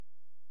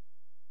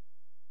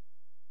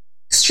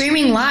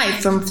streaming live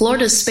from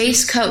Florida's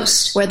Space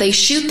Coast, where they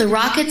shoot the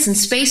rockets and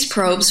space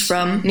probes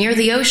from near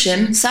the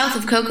ocean, south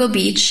of Cocoa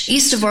Beach,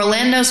 east of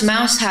Orlando's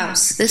Mouse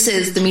House. This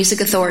is the Music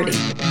Authority.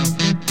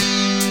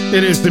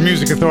 It is the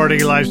Music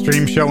Authority live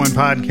stream show and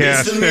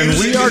podcast, and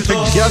we are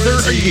together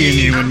again,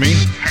 you and me.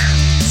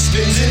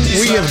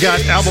 We have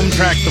got album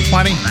tracks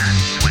aplenty,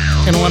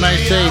 and when I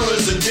say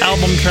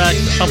album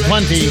tracks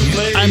aplenty,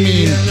 I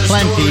mean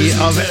plenty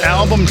of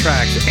album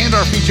tracks, and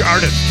our feature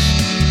artists,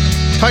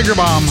 Tiger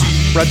Bomb,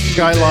 Red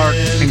Skylark,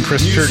 and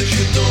Chris Church.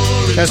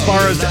 As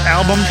far as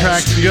album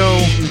tracks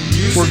go,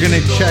 we're going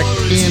to check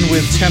in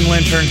with Ken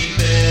Lantern,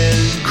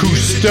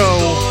 Cousteau.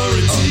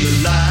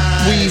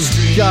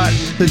 We've got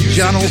the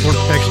Johnels, or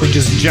actually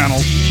just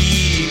Johnels,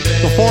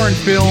 the Foreign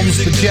Films,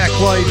 the Jack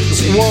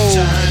Lights, Whoa,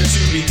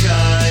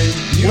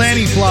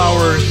 Lanny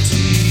Flowers,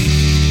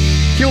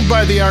 Killed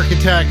by the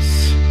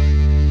Architects.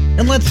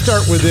 And let's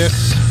start with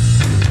this.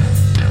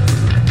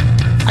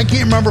 I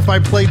can't remember if I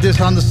played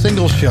this on the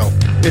single show.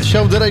 It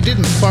showed that I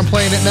didn't, so I'm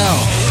playing it now.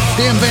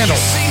 Damn Vandal.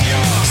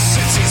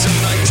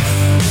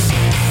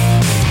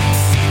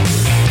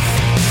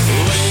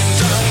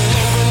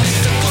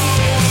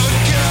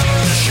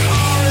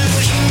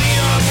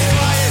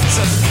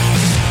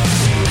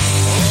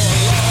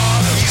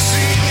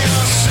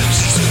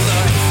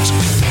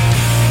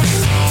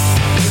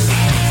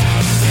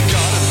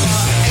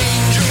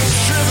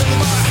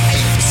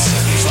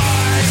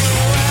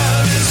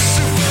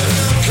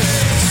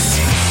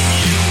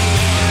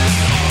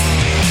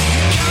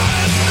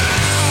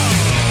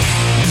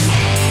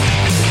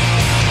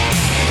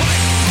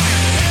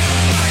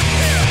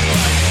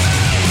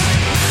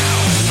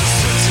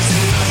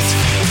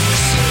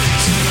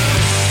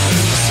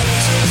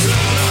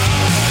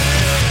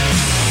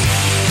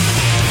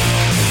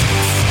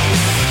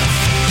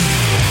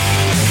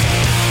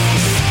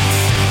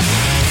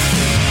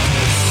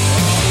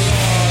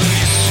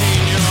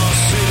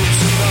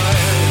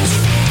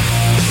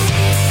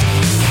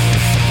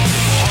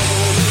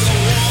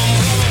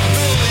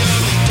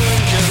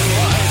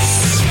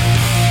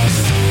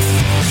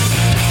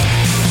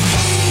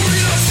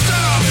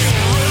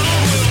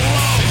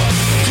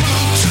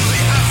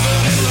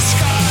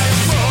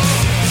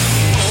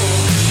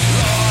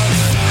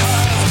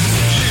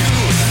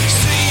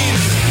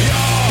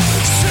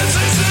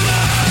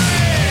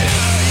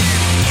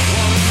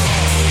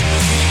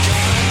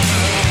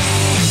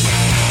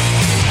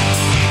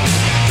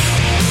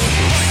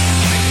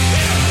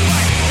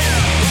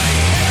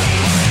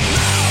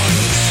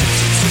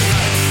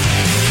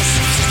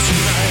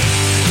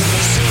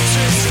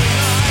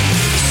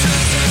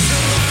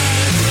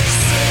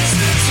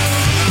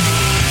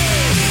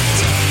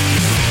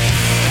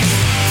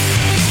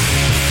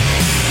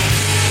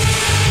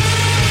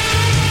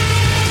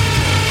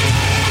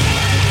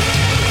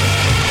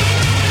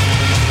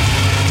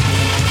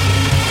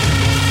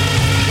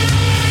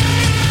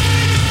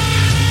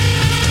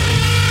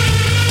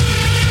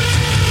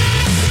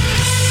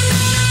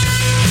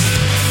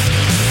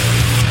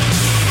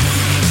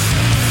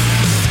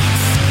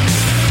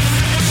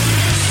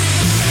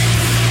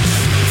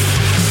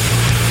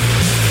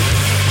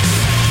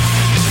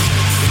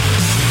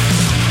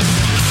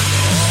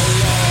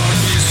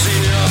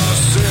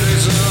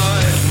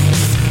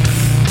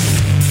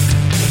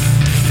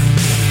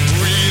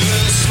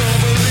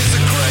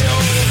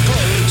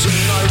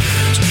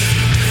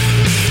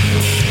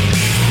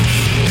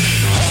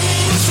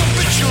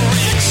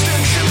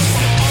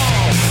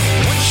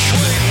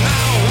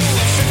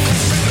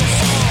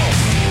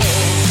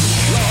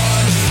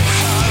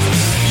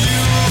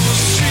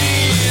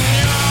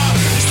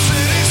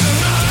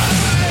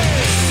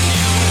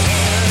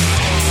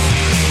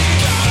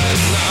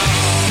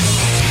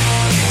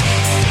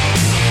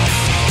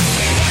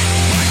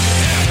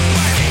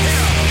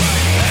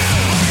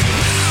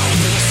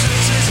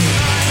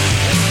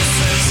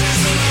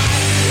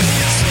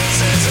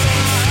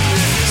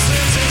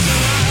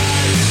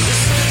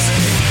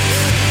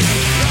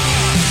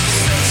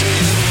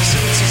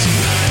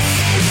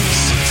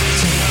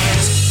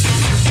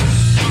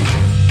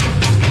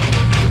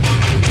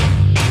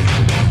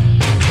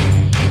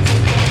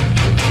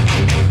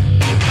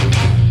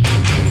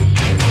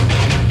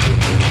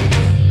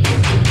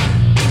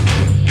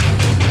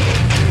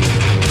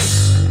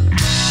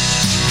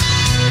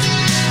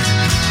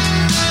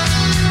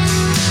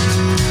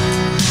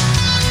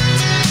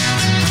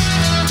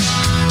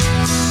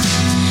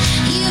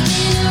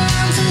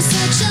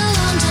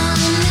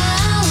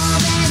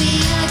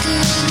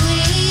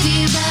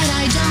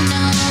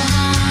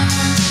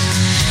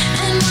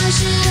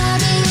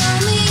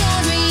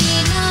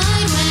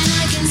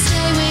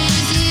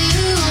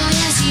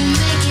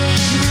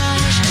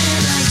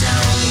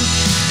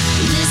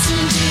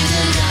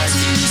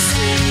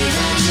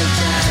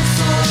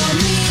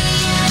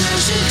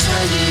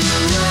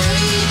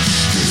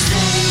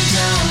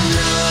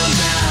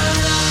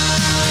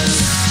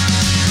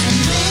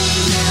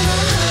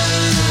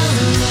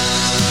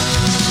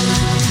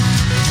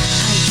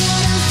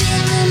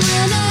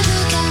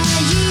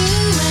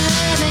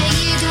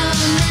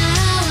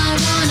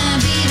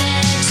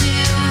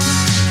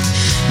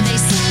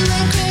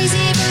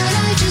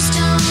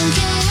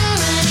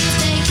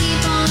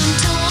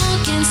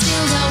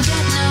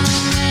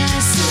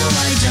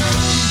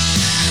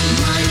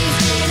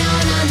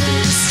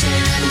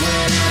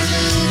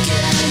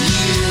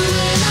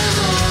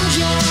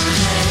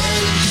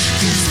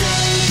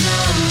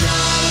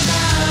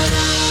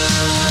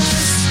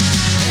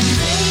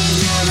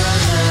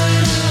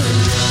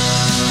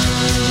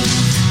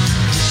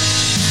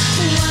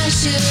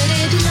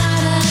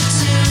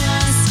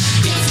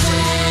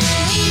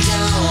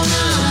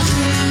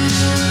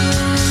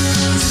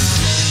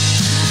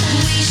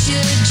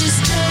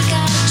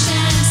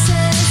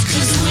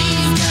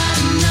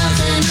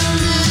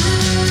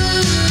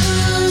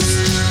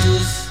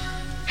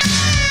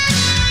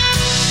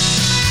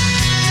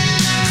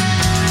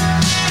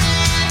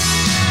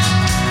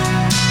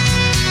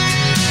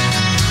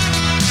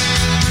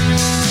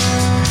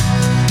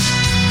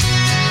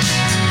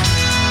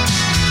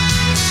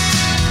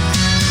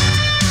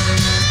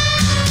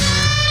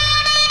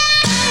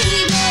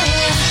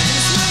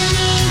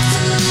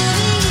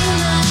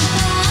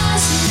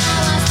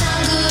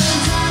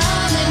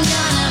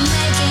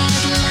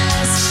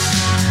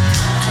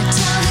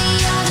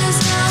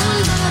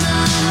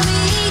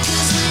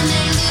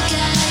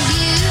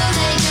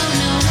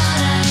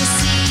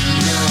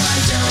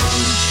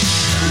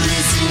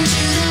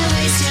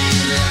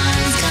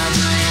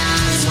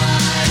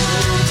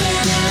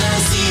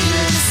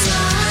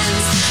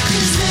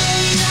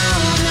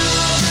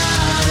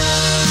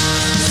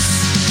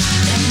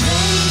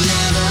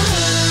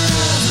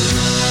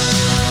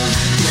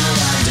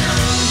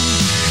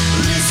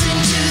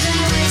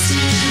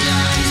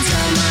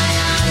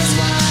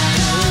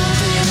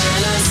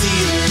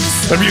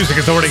 The Music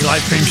Authority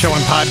live stream show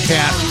and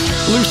podcast.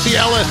 Lucy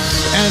Ellis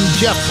and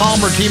Jeff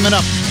Palmer teaming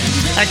up.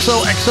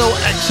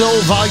 XOXOXO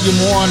Volume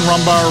 1,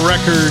 Rumbar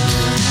Records.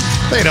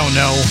 They don't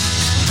know.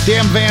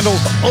 Damn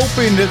Vandals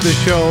opened the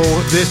show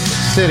This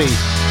City.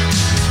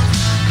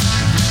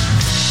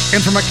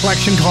 And from a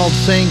collection called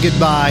Saying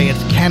Goodbye,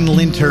 it's Ken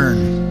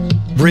Lintern,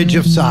 Bridge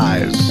of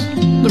Sighs,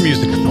 The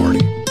Music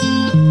Authority.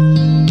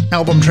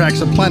 Album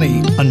tracks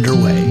aplenty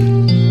underway.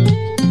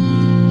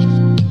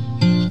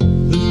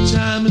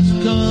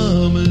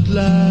 At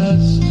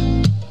last,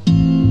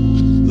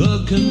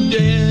 the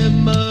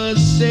condemned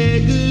must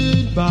say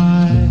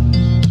goodbye.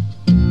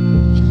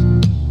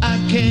 I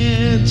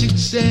can't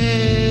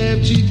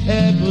accept it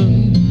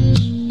happens,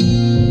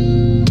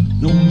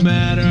 no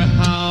matter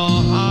how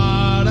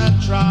hard I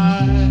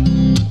try.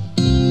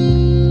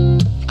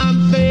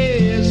 I'm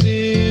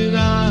facing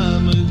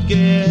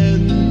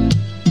Armageddon,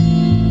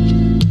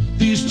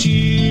 these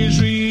tears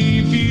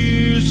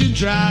refuse to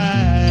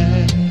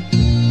dry.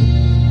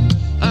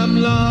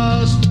 I'm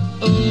lost,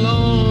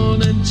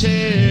 alone and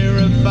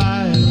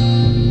terrified.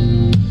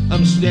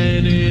 I'm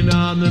standing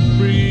on the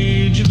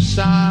bridge of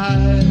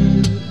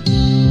sighs.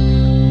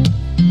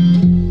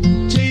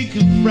 Take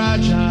a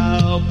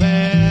fragile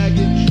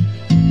package,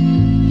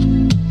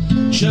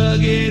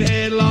 chug it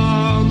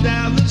headlong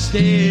down the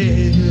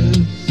stairs.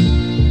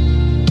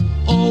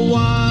 Oh,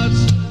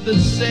 what's the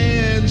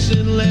sense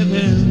in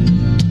living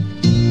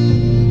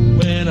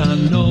when I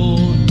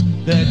know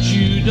that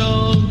you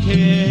don't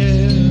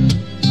care?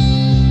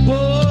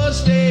 Oh,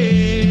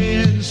 stay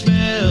and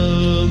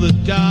smell the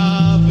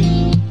coffee.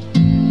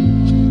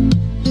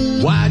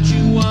 Why'd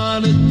you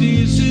wanna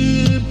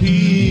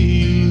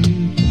disappear?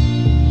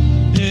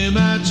 Am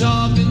I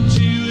talking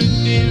to a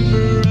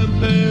different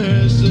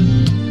person,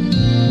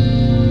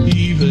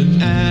 even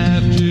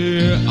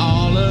after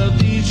all of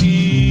these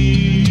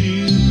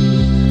years?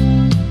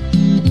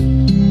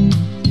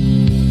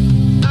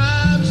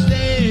 I'm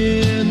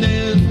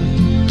standing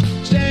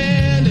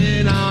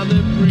on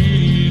the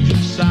bridge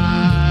of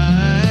sighs.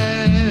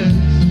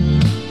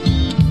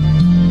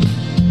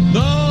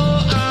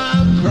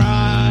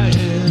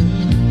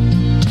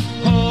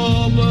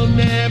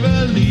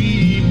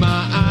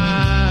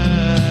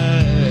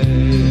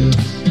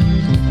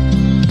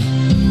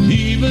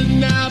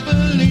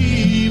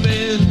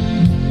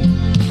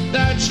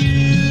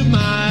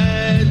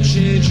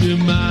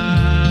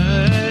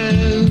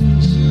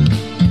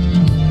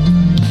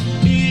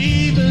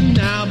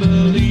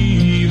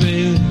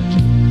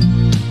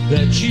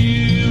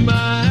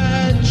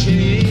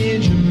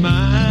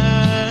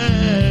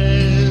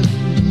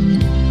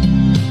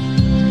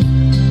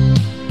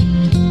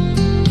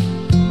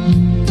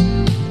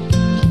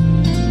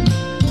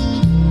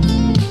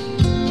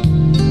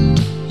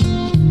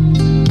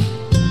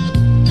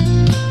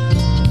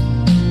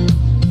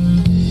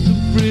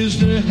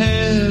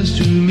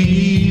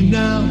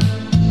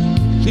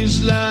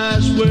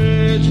 Last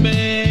words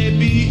may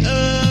be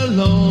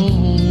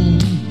alone,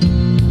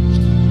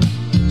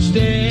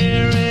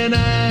 staring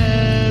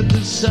at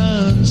the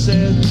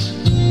sunsets.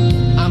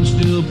 I'm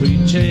still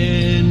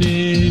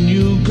pretending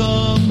you'll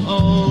come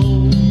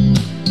home.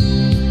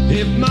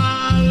 If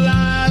my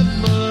life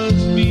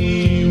must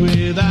be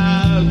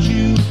without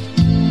you,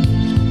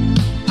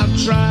 I've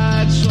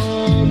tried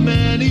so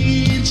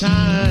many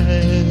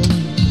times,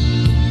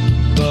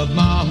 but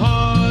my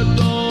heart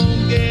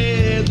don't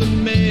get the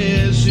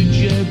message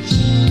yet.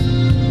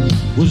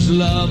 Was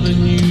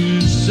loving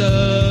you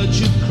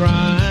such a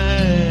crime?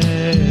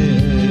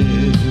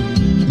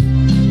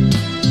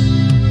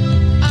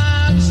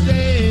 I'm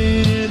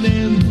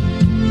standing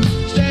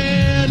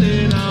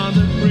on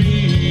the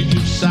bridge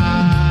of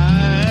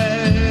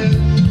sighs.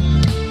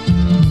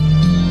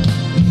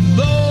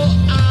 Though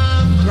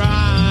I'm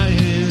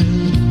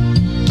crying,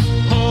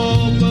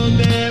 hope will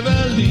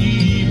never leave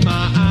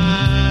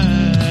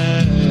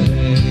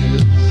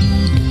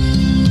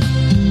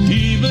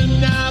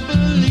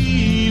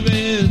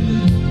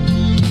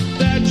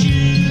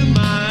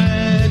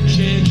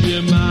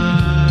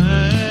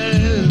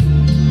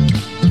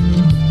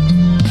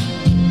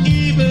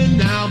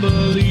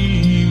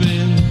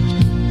believing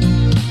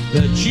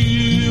that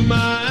you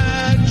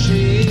might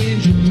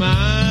change your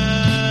mind.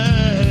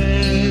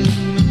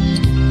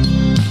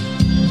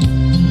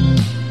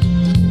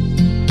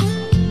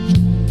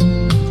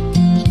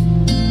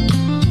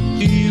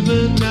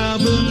 Even now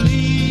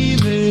believing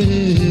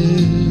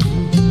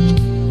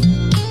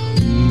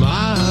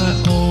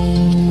my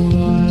own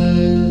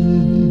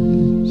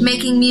life.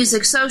 Making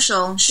music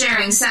social,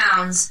 sharing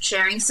sounds,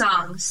 sharing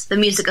songs. The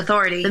Music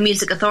Authority. The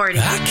Music Authority.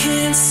 I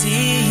can't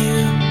see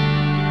you.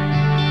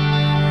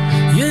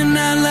 You're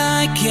not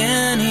like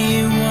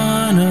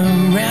anyone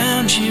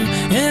around you,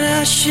 and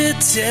I should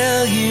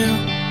tell you,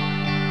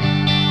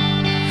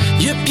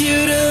 you're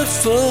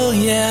beautiful,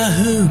 yeah,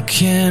 who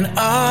can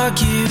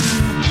argue?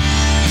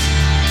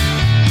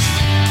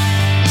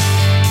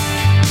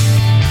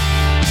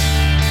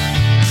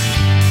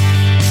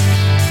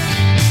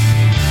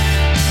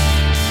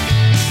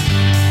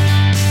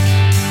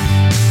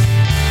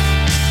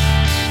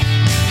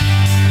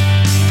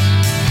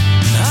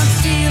 I'm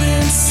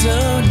feeling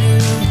so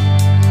new.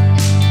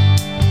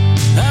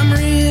 I'm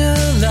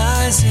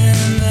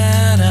realizing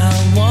that I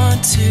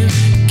want to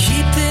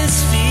keep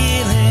this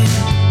feeling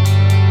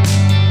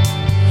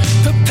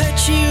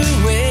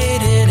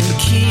perpetuated and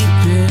keep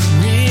it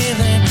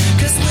reeling.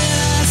 'Cause when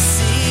I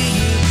see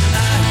you,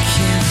 I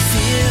can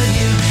feel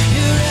you.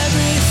 You're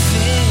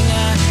everything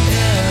I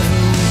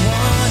ever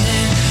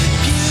wanted.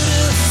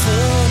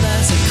 Beautiful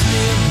as a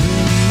clear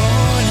blue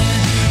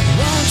morning.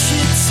 Won't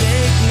you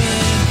take me?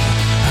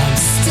 I'm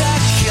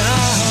stuck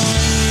on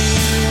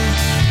you.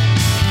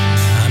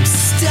 I'm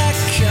stuck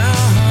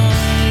on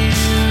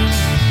you.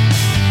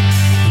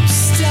 I'm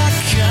stuck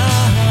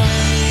on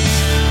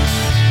you.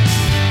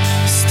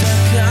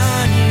 Stuck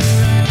on you.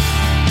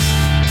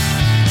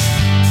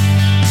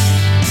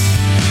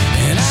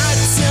 And I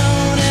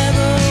don't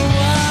ever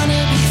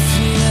wanna be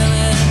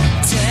feeling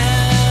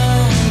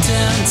down,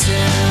 down,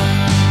 down.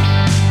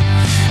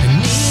 I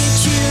need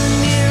you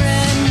near,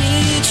 I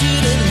need you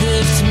to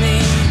lift me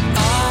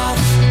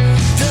off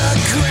the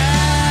ground.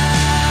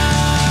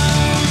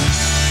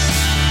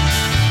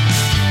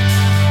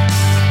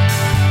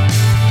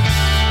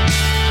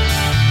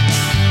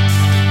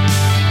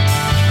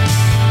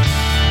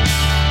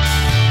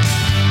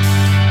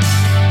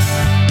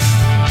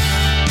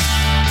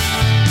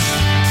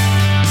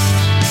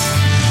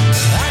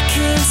 I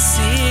can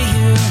see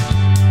you.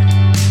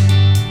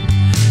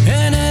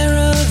 An air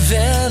of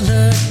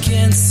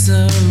elegance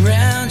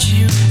around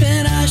you,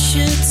 and I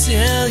should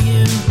tell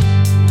you,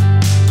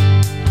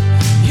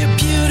 you're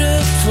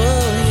beautiful,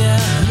 yeah,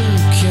 who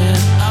can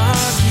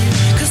argue?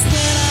 'Cause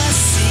when I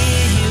see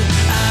you,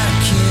 I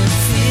can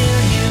feel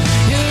you.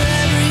 You're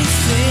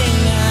everything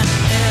I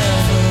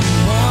ever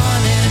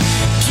wanted.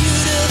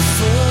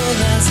 Beautiful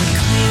as a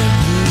clear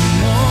blue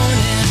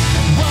morning.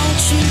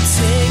 Won't you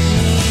take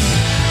me?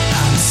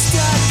 I'm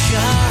stuck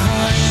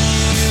on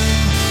you.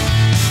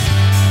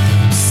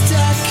 I'm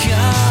stuck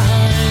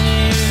on you.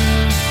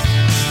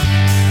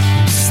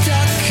 I'm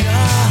stuck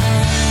on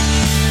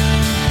you.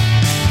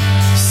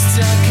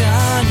 Stuck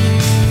on you.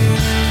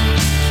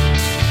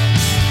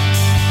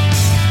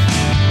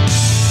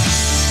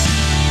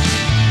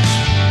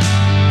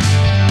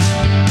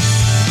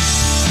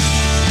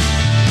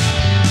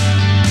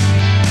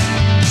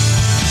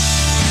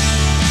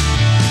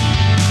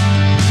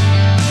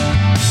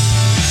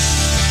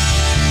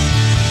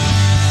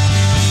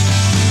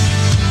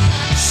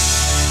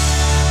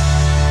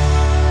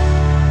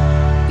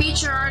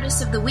 Feature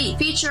Artist of the Week.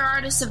 Feature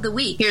Artist of the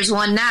Week. Here's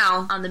one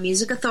now on the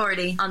Music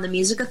Authority. On the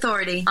Music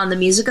Authority. On the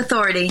Music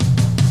Authority.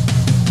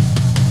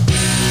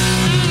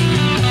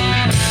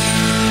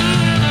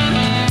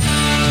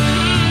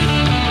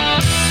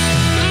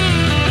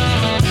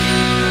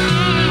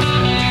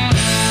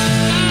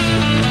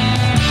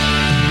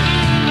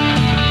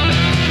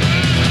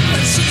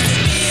 She's a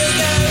real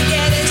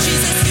go-getter,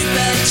 she's a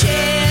super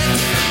chick.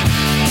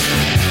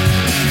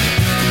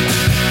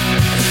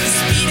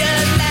 Speed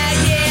of light,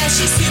 yeah,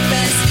 she's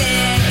super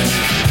slick.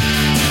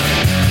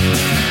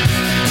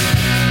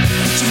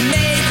 She'll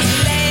make you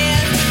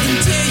laugh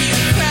until you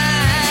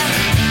cry.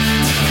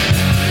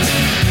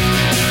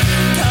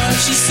 'Cause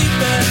she's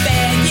super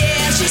bad,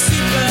 yeah, she's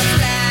super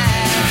fly.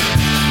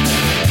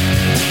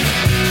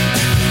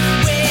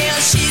 Well,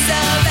 she's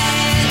all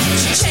that,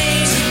 she'll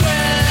change the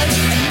world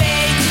and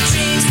make your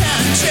dreams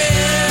come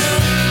true.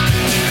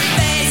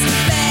 Face to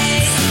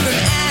face, from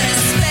outer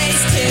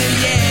space to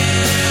you.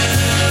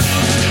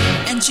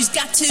 And she's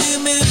got to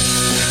move.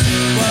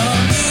 Whoa,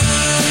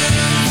 move.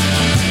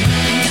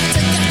 Got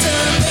to move.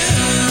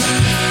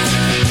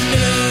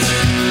 Move.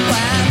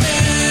 Why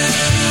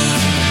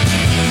move?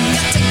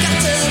 Got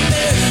to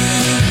move.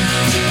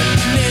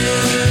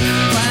 Move.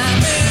 Why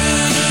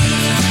move?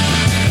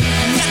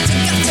 Got to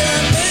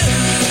move.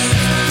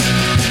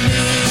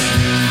 Move.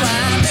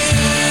 Why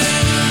move?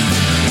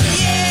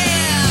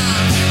 Yeah.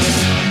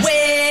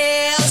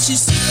 Well,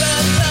 she's super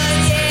fun,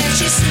 yeah,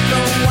 she's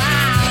super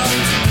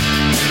wild.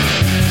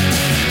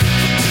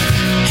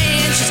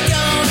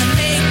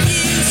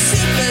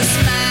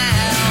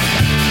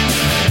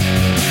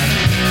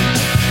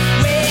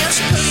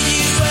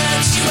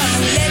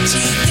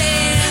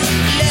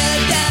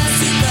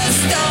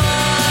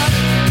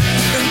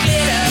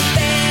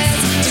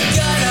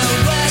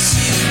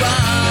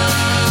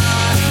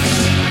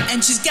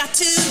 got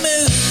to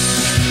move.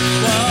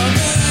 Whoa,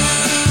 move.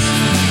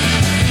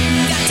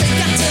 Got to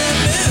move.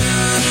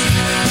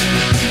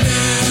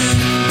 Move.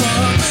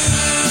 Whoa, move.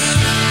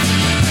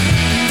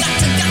 Got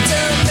to move.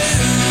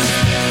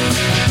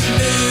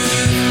 Move.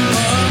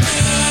 Whoa,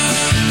 move.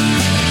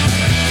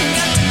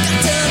 Got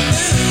to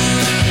move.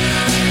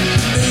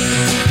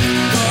 Move.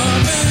 Whoa,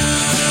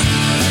 move.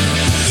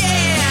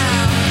 Yeah.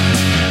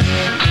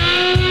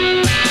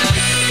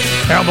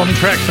 Album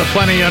tracks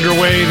aplenty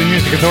underway. The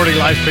Music Authority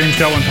live stream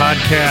show and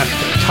podcast.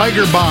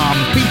 Tiger Bomb,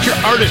 feature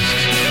artist,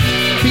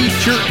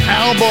 feature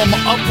album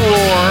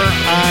Uproar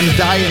on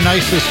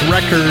Dionysus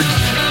Records.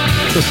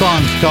 The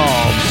song's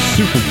called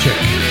Super Chick.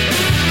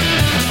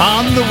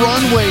 On the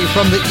Runway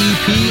from the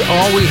EP,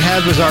 All We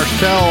Had Was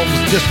Ourselves.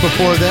 Just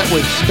before that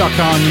was Stuck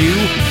on You.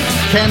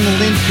 Ken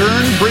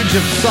Lintern, Bridge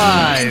of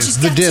Sighs.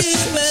 The disc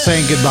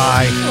saying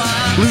goodbye.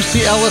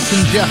 Lucy Ellis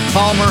and Jeff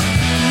Palmer,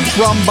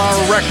 Rumbar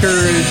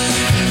Records.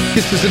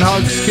 Kisses and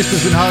Hugs,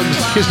 Kisses and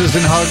Hugs, Kisses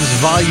and Hugs,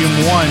 Volume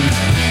 1.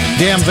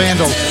 Damn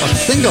Vandals, a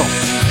single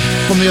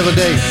from the other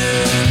day.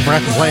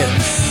 Forgot to play it,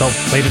 so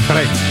played it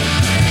today.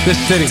 This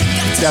City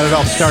got it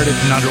all started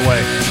and underway.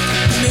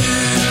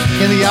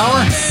 In the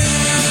hour,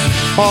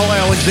 Paul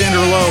Alexander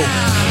Lowe,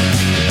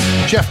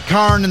 Jeff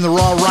Karn and the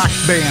Raw Rock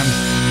Band.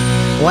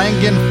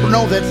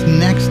 No, that's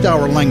next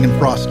hour, Langen,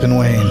 Frost and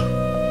Wayne.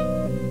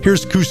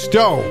 Here's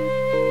Cousteau,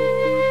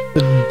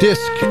 the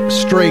disc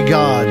Stray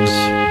Gods.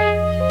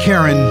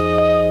 Karen,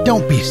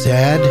 don't be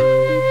sad.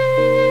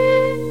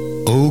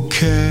 Oh,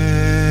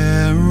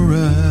 Karen,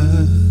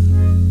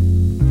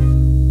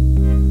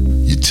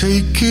 you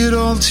take it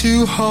all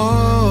too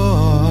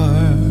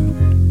hard.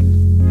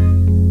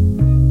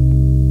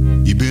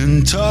 You've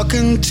been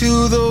talking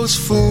to those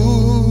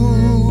fools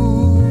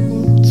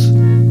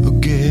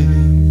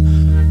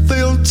again.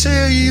 They'll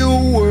tear your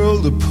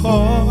world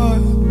apart.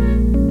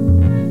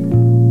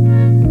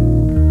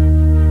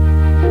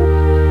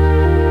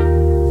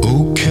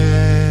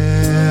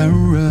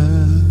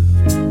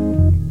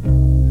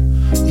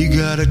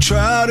 Gotta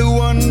try to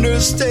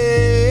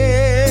understand.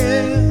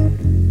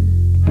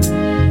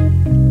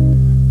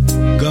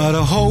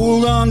 Gotta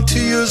hold on to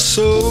your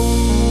soul,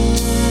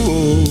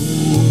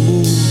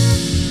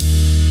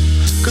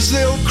 'cause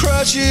they'll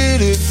crush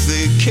it if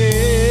they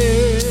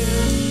can.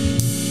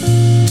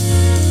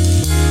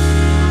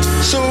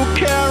 So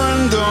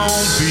Karen,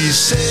 don't be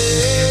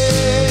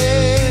sad.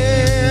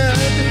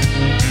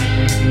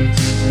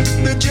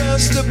 They're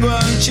just a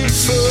bunch of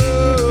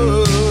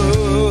fools.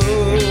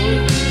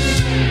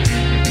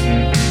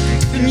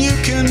 You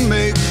can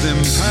make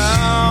them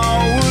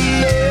powerless.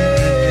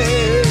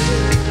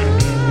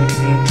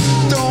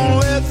 Don't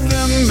let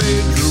them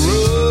make the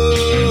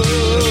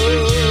rules.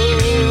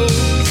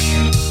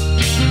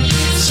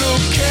 So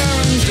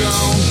Karen,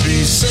 don't be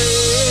sad.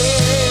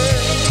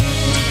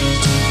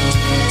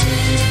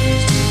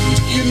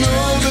 You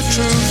know the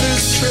truth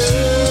is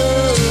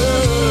true.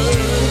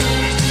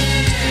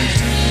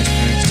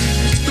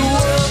 The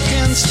world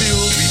can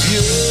still be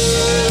beautiful.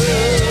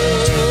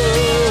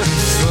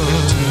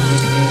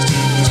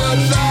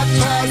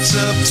 It's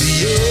up to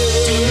you.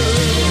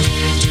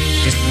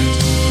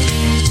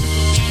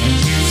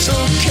 So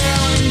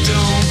Karen,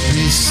 don't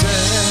be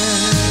sad.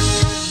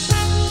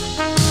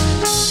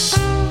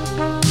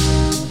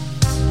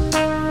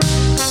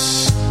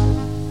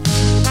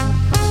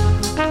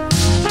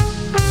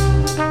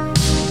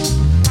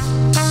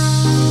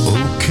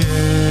 Oh,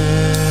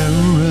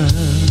 Karen,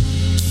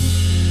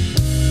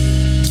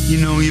 you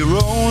know you're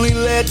only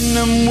letting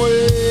them wait.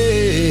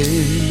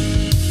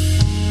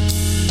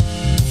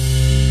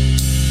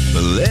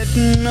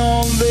 Letting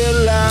all their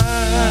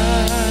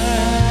lies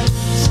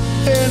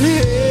and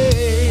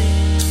hate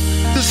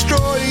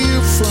destroy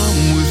you from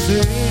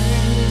within.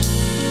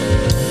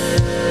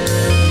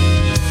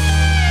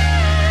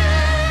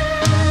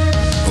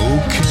 Oh,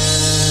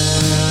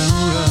 Karen,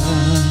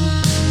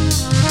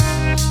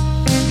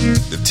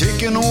 they're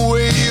taking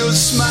away your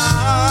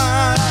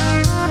smile,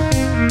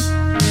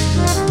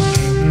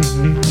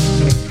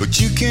 but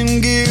you can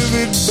give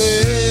it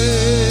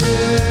back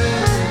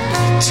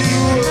to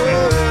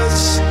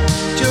us.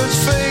 Just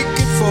fake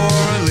it for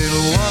a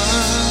little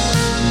while.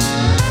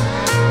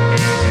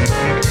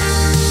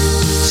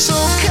 So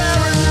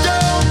Karen,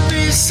 don't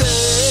be sad.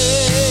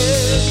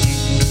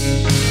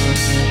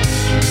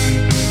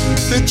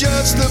 They're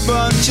just a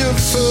bunch of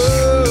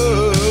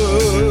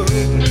fools,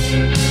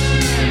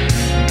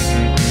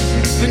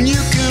 and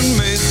you can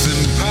make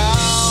them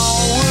powerless.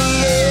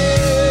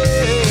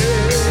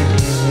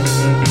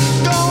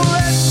 Don't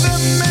let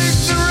them make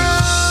the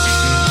rules.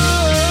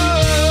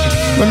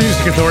 The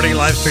Music Authority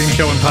live stream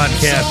show and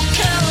podcast.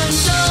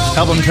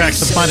 Album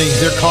tracks aplenty.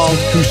 They're called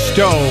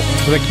Cousteau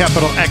with a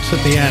capital X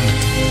at the end.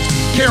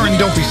 Karen,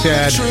 don't be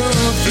sad.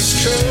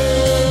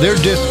 Their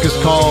disc is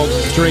called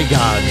Stray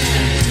Gods.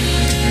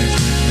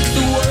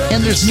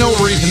 And there's no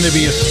reason to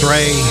be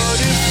astray.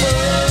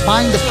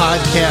 Find the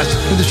podcast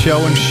for the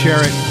show and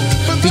share it.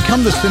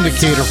 Become the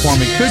syndicator for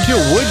me. Could you?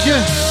 Would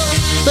you?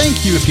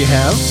 Thank you if you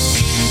have.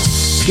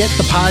 Get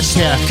the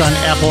podcast on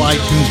Apple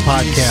iTunes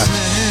Podcast.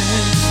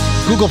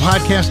 Google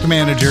Podcast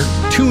Manager,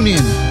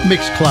 TuneIn,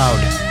 Mixcloud,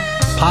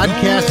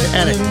 Podcast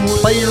Edit,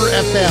 Player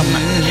FM,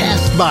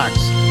 Castbox,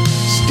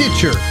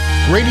 Stitcher,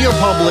 Radio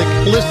Public,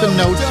 Listen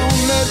Notes,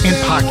 and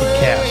Pocket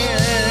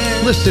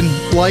Cast. Listen,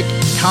 like,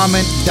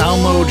 comment,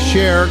 download,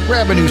 share,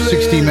 grab a new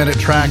 60-minute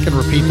track and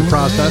repeat the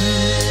process.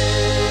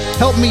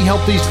 Help me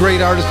help these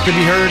great artists to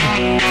be heard.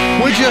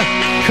 Would you?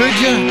 Could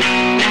you?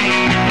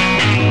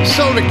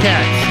 Soda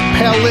Cats,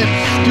 Pale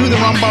Lips, Do the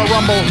Rumbar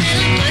Rumble,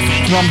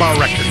 Rumbar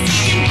Records.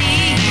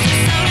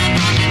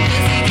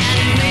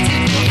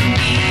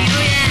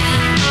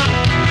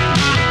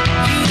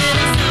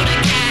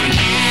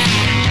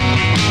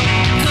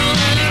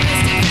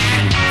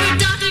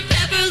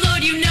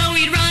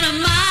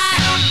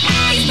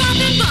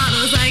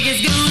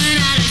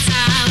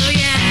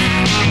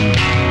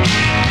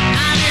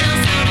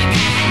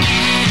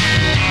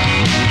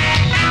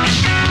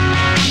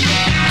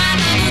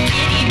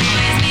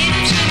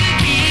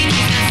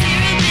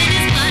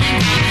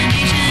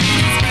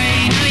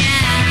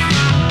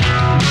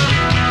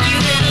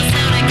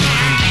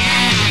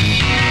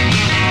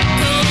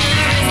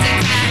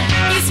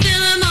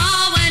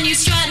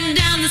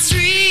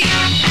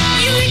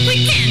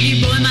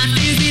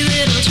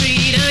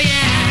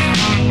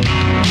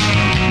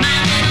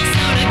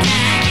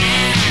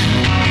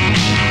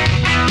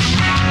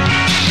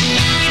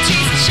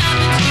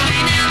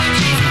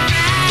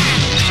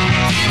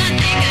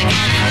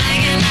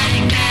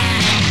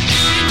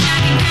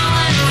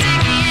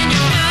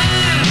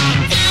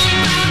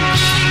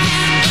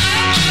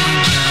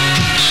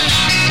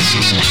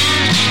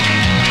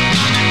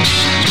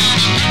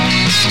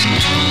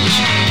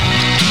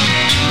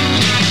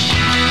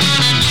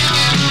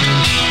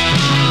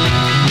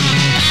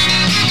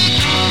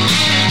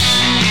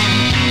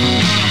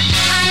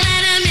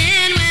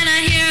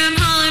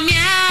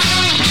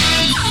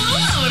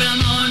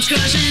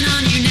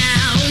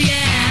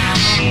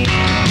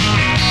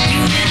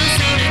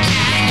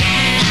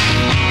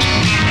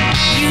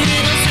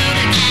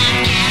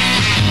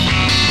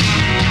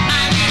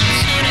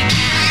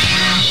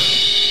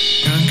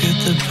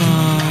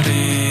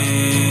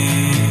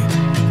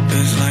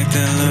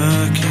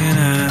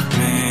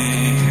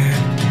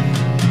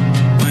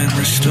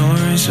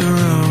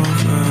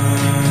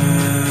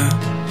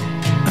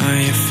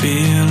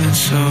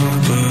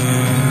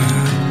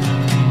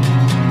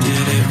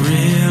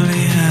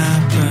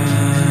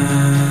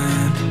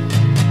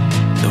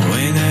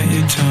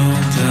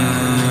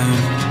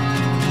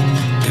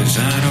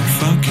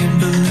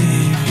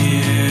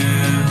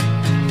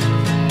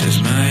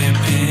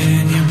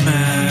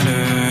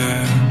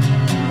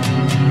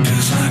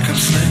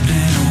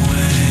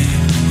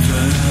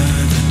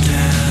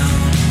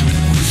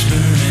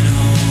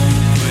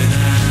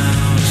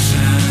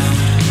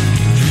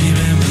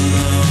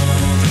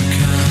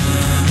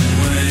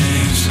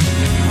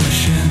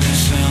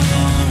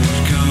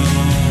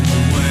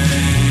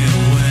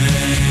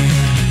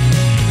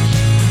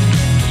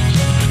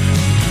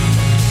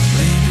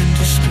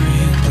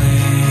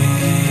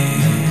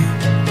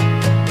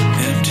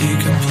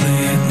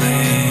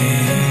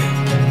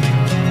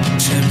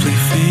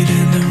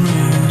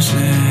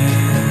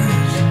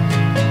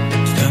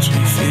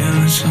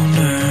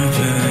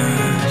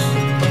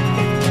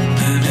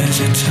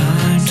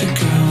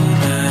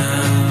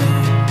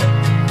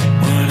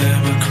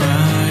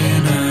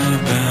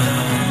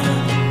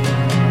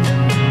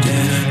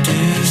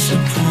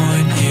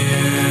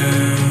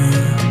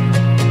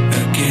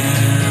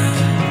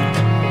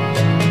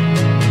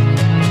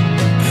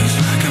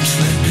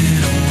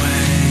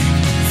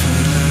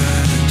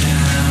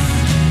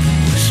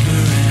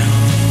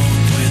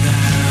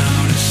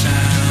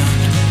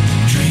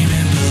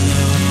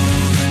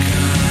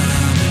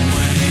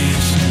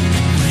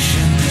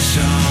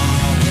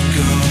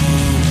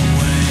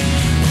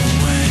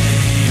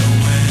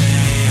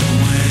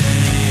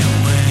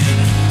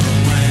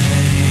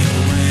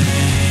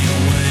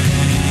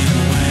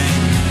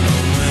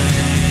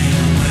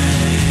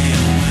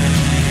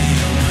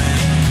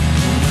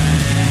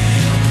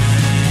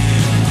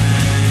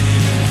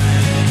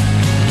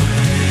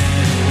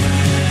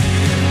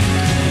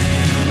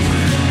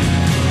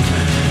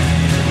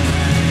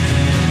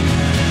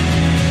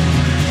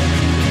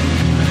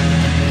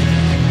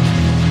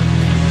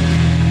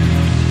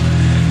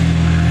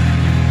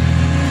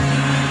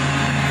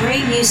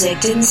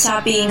 Music didn't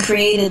stop being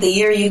created the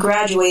year you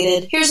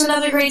graduated. Here's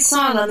another great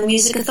song on the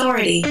Music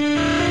Authority.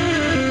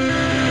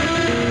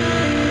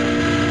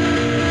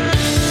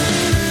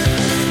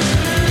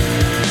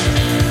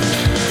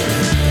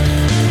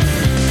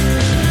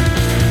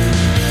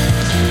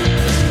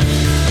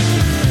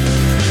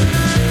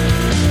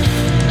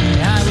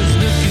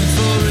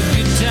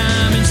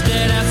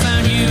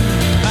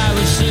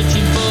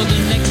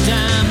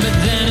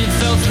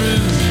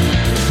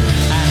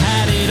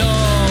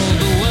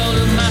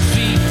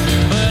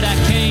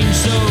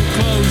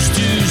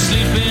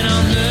 Sleeping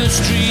on the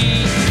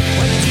street.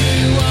 What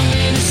do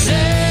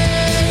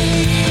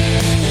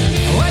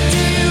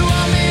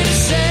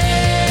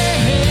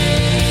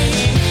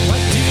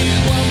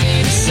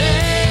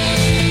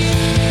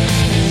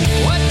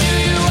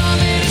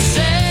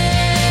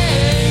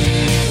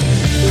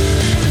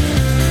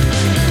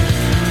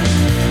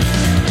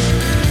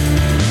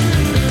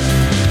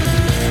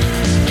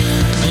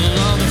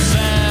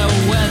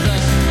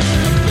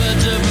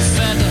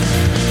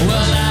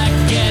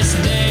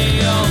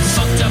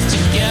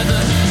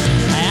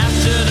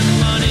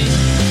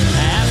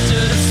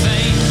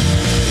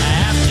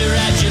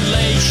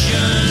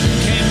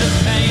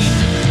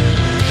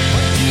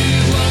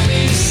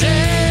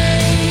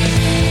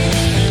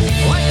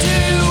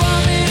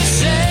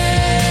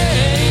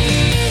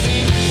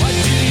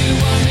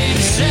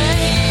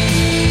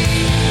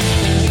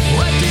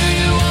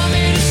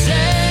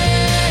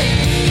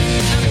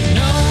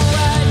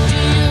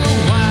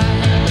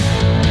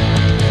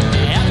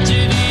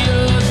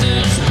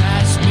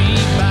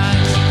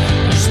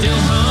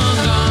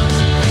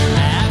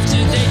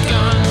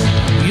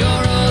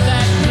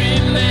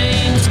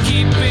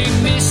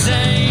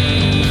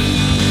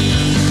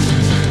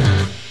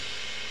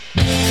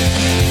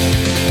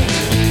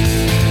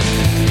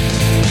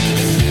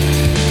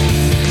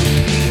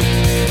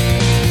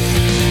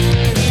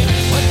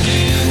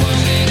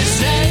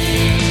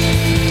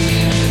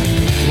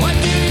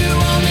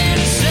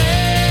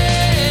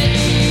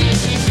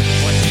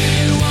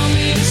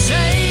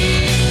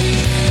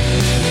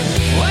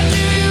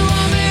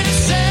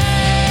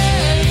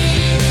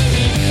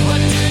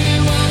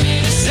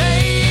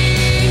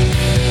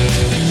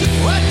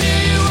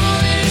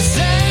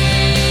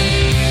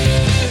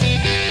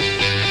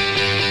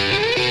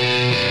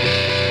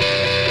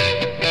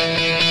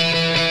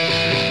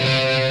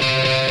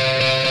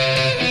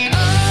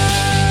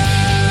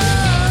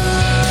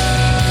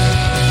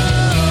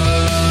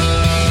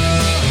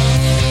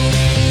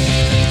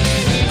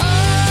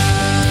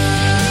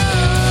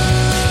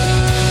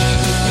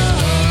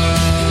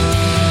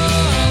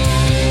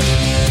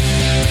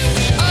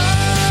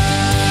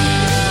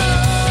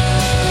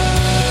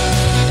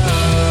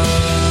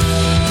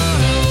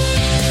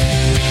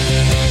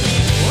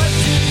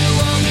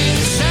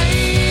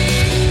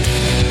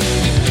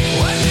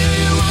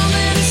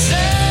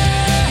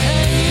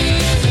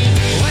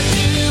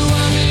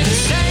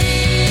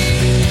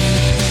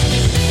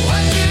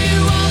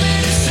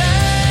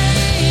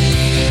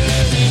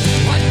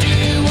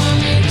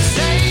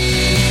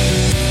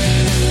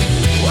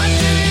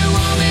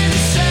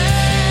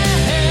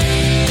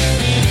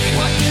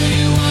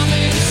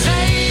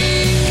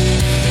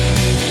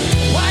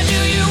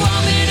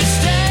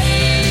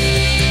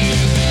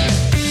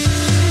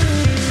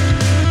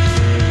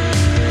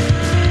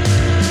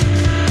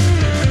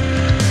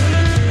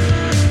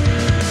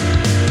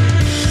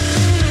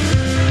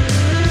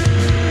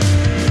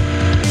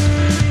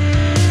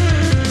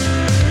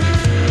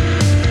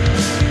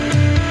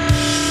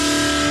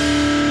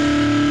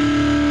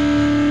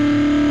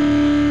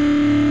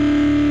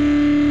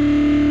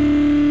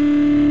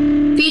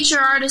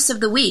Artist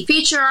of the Week.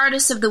 Feature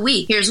Artist of the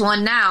Week. Here's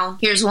one now.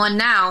 Here's one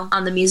now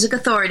on the Music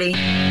Authority.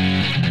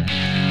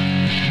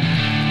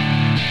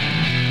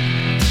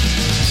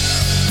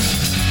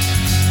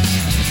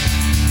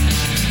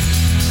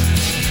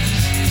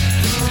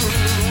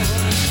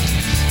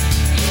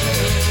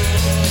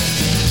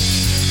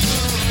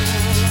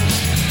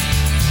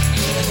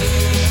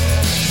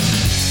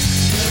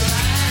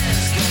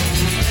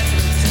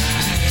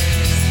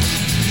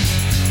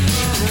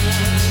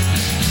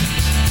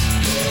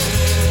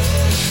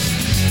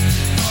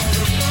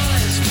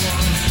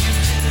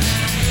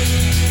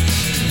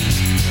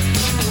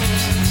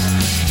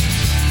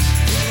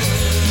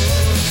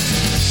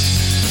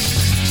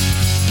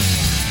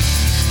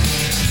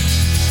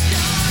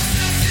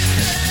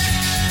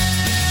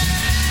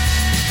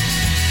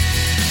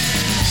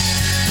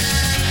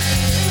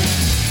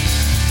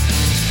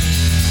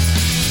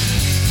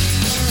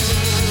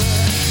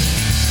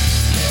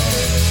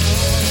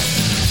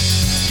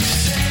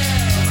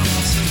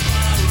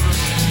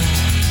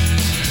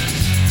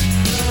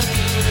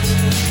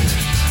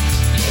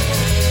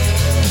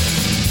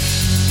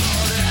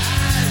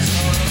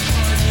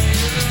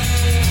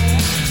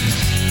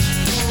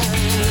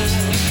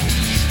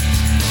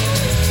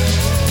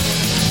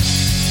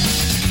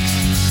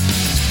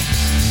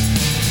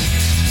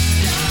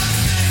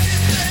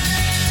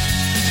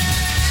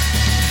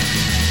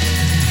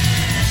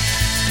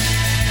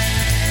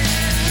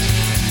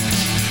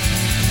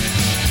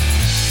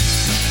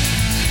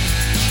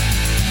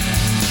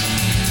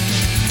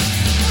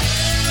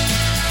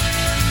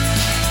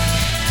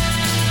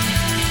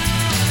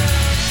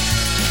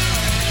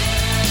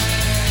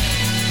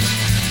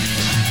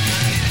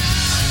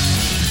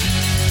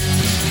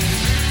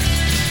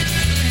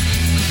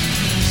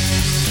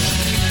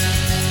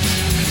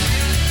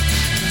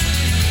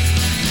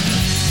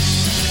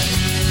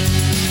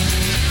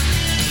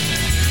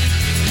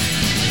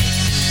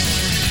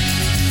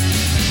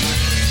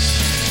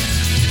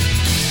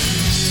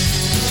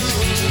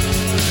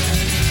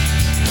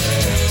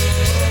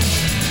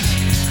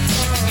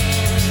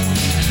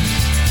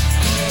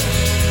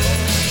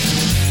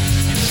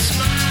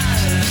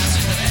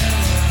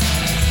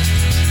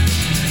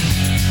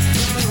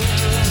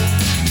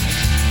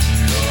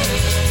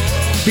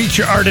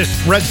 Feature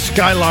artist Red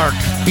Skylark,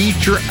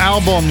 feature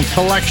album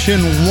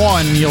Collection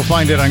 1. You'll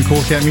find it on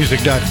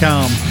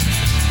coolcatmusic.com.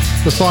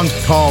 The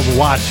song's called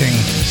Watching.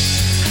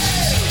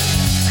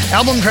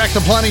 Album track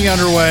aplenty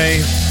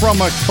underway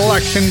from a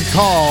collection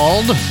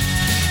called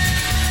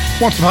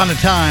Once Upon a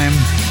Time,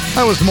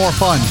 I Was More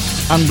Fun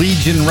on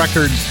Legion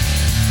Records.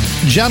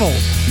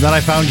 Gentles, That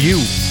I Found You.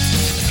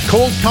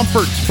 Cold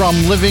Comforts from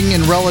Living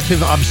in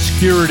Relative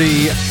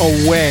Obscurity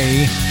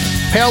Away.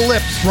 Pale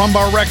Lips,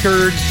 Rumbar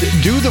Records,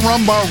 Do the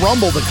Rumbar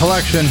Rumble, the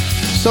collection,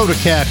 Soda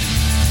Cat,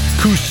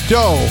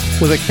 Cousteau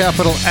with a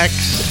capital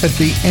X at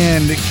the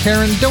end,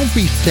 Karen Don't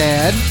Be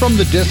Sad from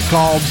the disc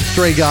called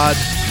Stray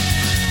Gods,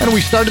 and we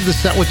started the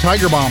set with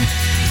Tiger Bomb.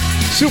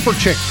 Super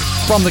Chick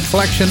from the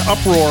collection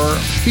Uproar,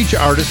 feature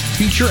artist,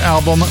 feature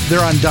album,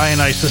 they're on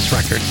Dionysus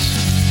Records.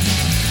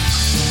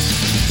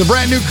 The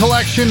brand new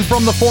collection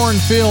from the foreign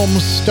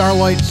films,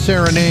 Starlight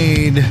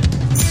Serenade,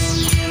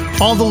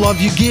 All the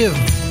Love You Give.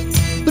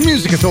 The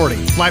Music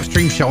Authority, live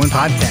stream show and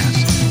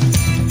podcast.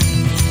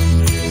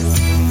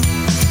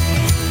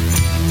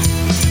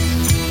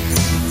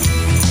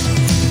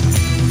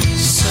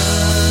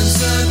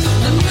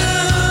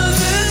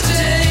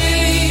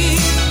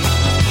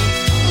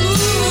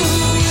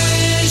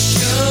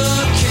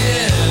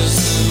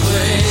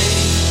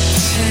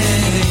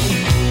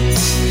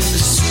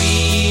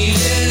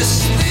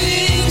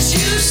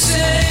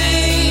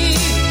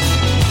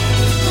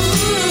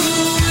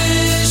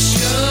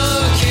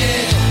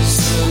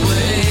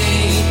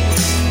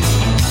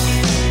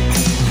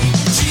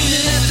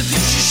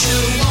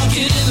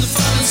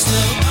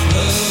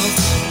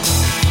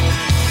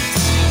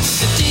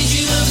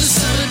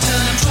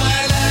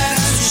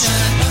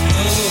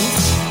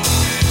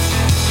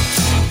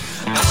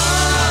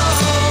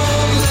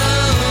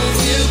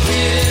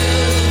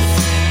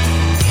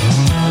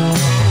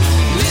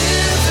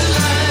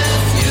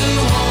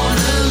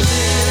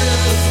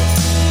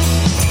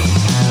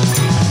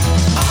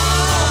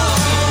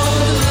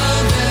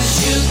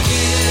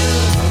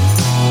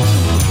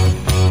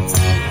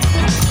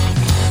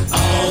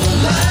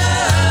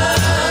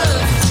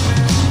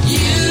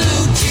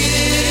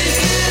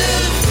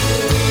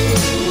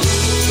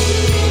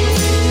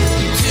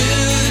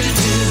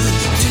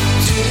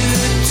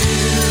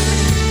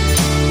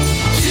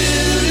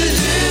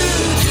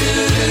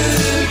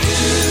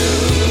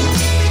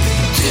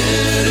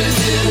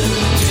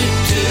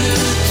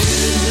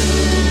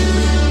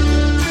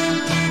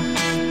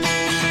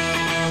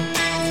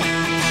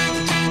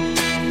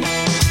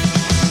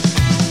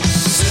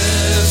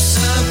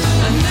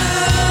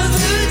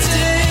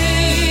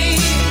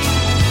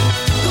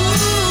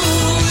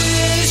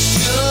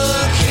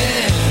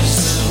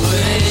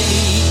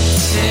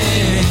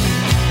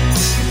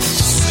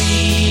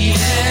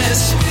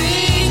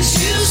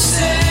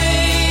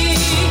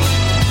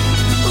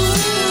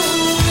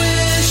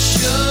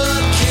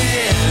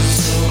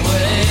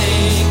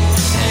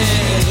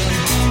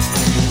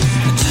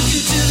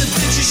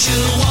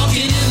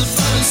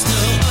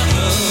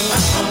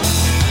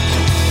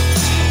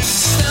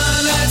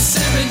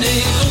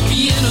 day, oh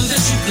piano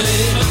that you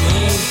play,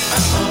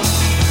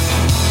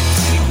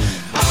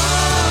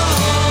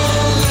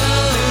 all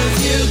love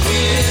you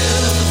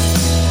give,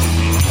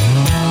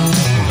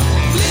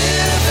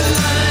 live the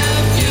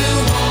life you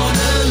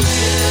wanna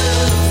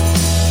live,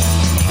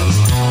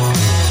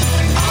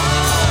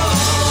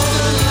 all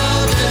the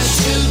love that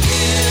you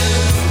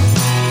give,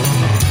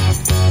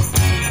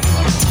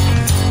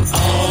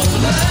 all the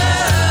love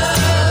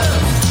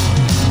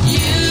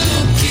you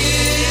give.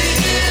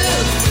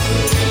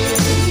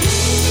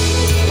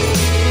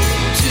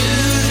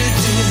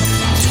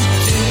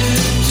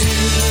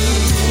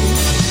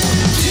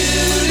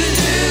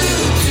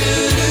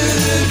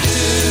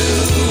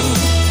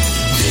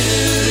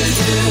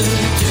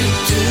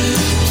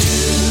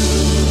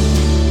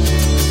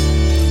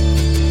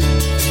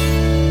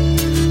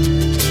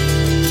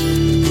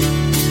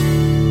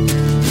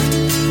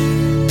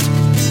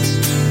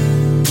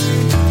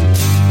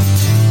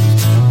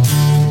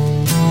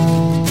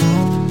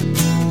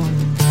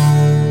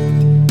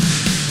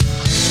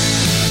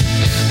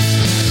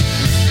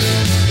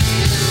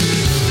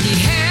 He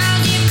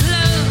held you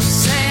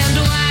close and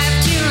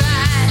wiped your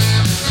eye,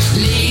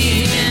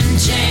 leaving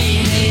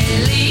Janie,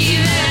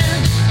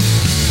 leaving.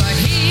 But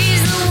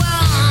he's the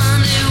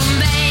one who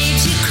made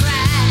you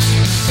cry.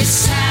 It's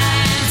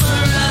time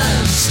for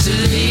us to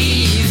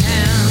leave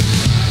him.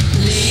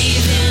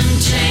 Leave him,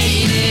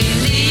 Janie,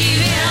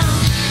 leave him.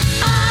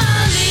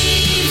 Oh,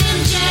 leave him,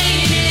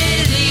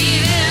 Janie,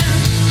 leave him.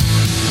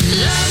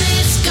 Love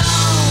is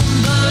gone,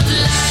 but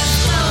life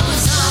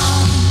goes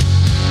on.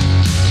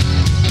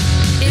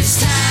 It's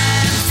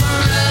time for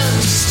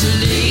us to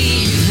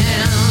leave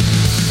him.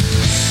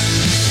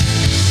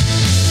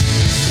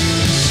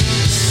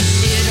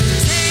 It'll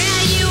tear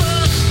you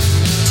up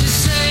to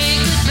say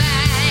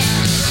goodbye.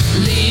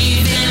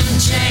 Leave him,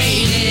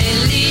 Janie,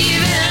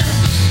 leave him.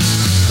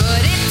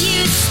 But if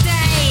you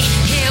stay,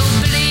 he'll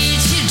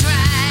bleed you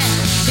dry.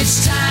 It's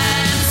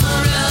time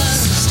for us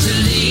to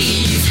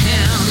leave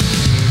him.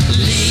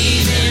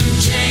 Leave him,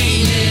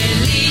 Janie,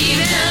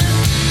 leave him.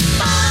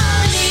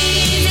 Oh,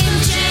 leave him,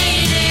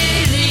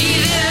 Janie,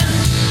 leave him.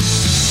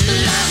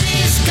 Love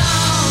is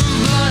gone,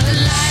 but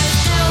life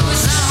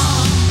goes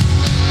on.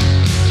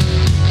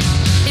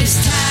 It's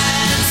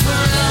time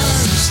for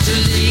us to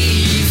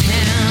leave him.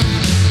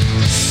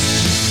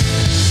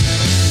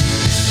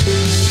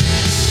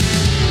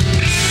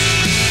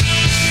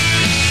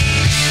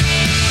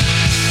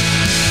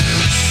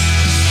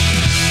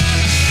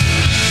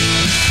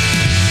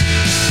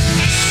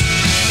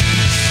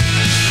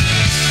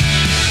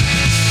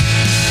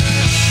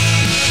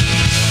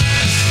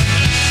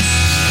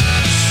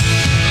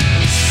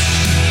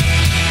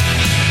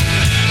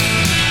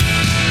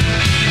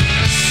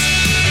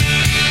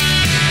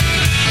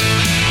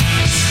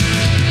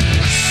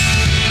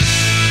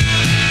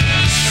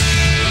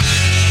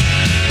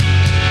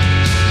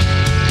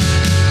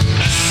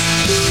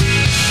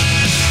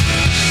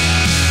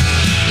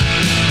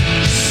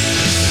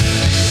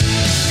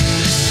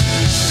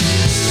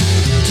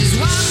 Just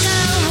walk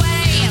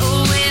away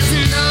with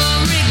no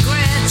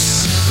regrets.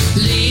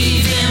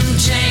 Leave him,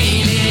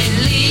 Janie,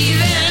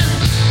 leave him.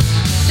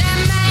 That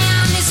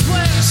man is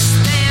worse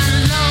than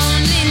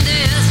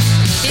loneliness.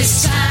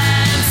 It's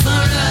time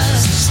for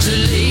us to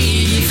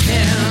leave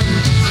him.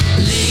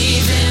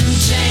 Leave him,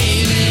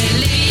 Janie,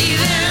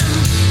 leave him.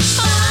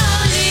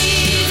 Oh,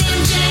 leave him,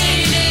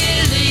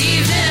 Janie,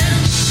 leave him.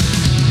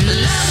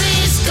 Love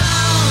is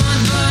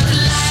gone, but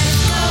life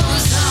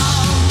goes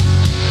on.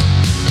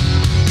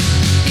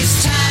 It's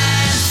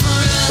time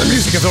for us. The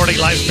Music Authority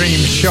live stream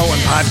show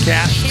and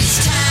podcast.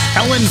 It's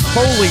time Ellen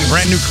Foley,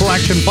 brand new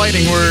collection,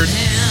 Fighting Words.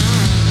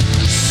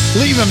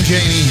 Leave him,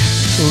 Janie.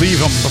 Leave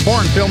him. The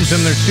foreign films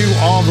in there too.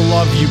 All the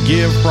Love You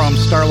Give from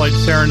Starlight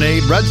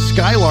Serenade. Red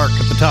Skylark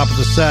at the top of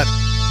the set.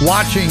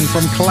 Watching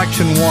from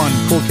Collection 1,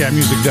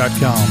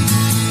 CoolCatMusic.com.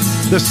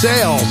 The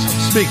Sales,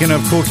 speaking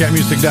of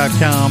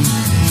CoolCatMusic.com.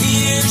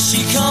 Here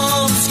she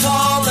comes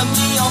calling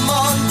me on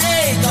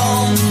Monday.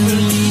 Don't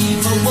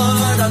believe a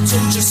word I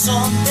told you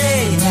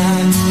Sunday.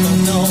 I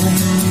don't know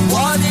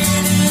what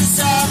it is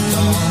I've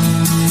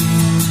done.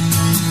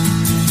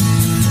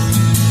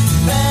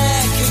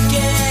 Back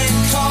again,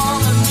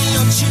 calling me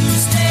on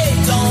Tuesday.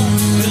 Don't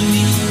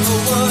believe a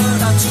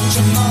word I told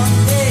you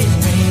Monday.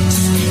 Makes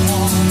me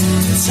want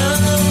to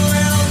turn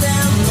around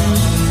and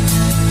run.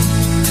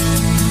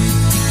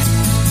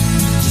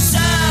 'Cause I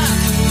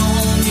can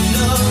only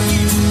love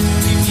you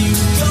if you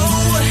go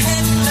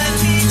ahead and let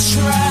me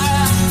try.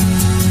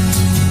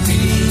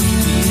 Baby,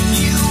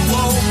 you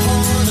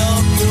open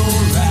up your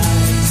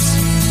eyes.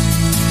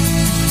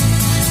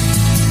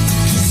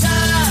 'Cause I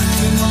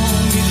can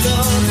only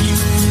love you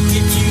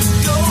if you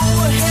go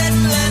ahead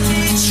and let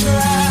me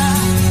try.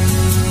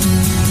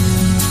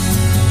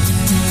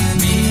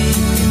 Make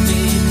it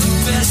be the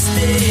best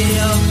day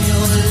of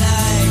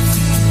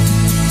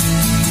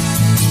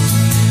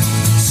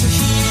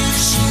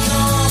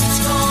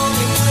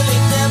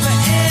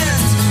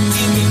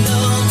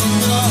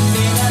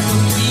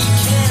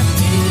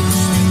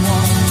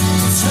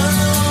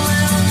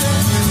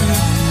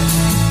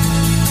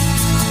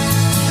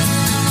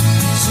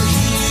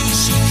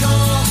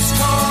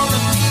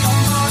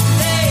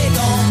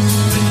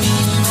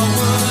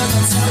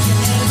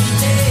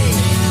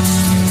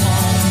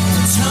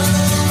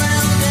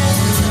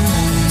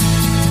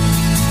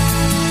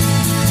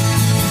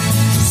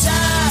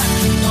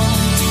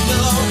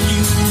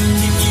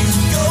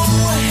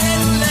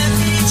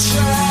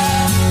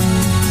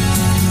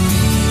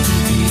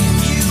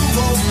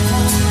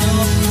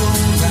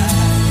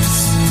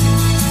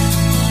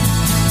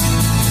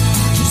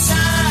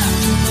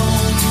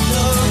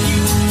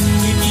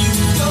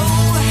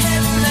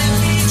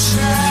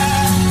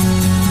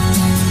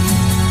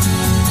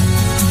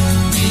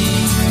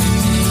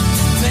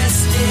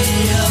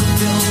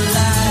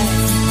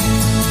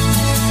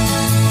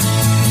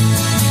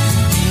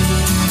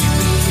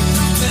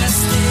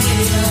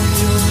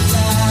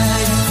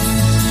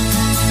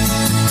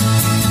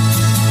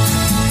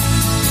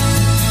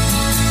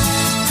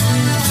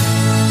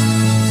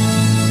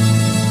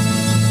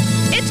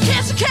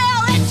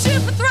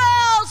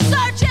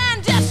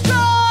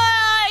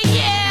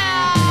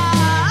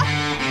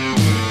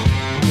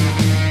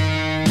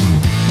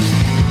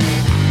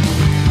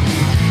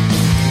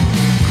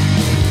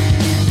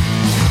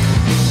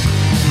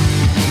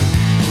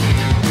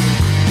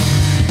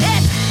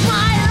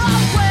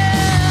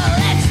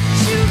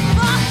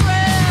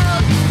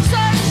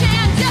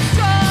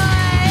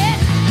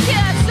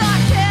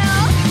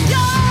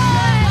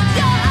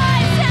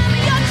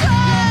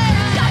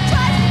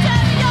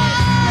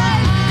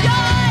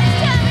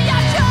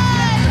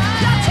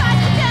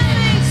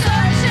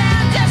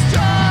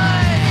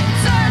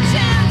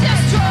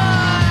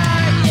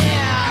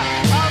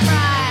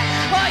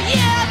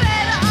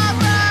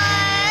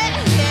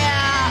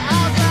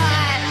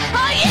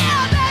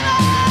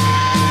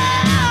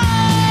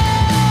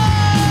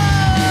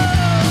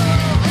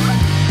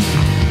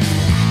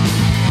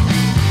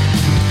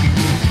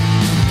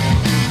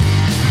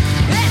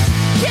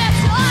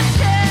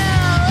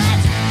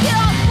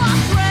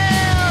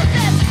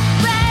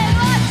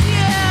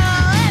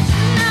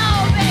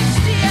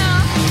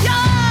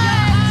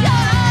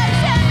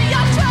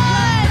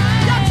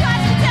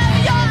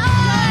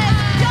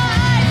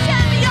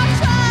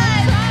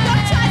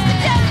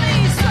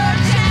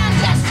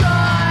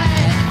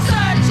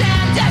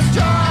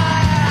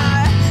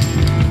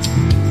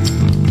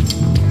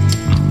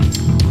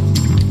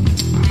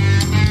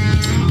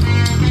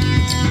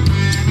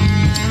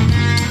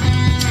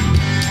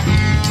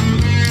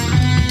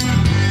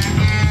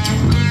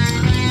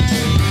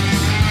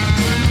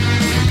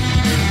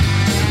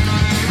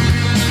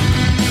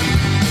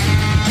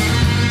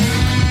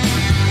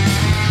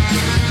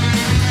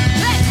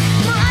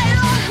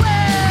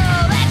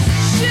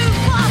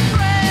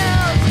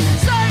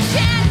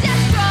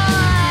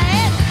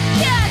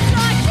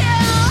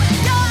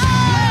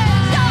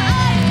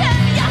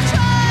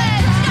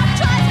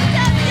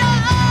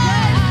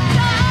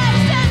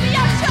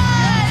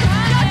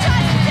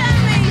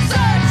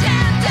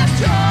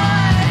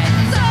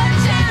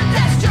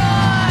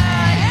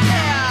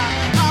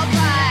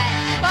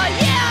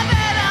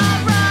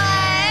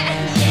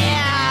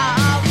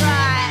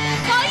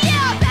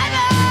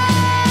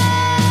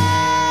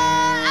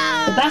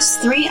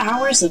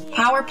of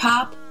power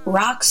pop,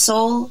 rock,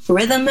 soul,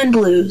 rhythm, and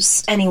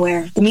blues.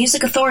 Anywhere. The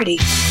Music Authority.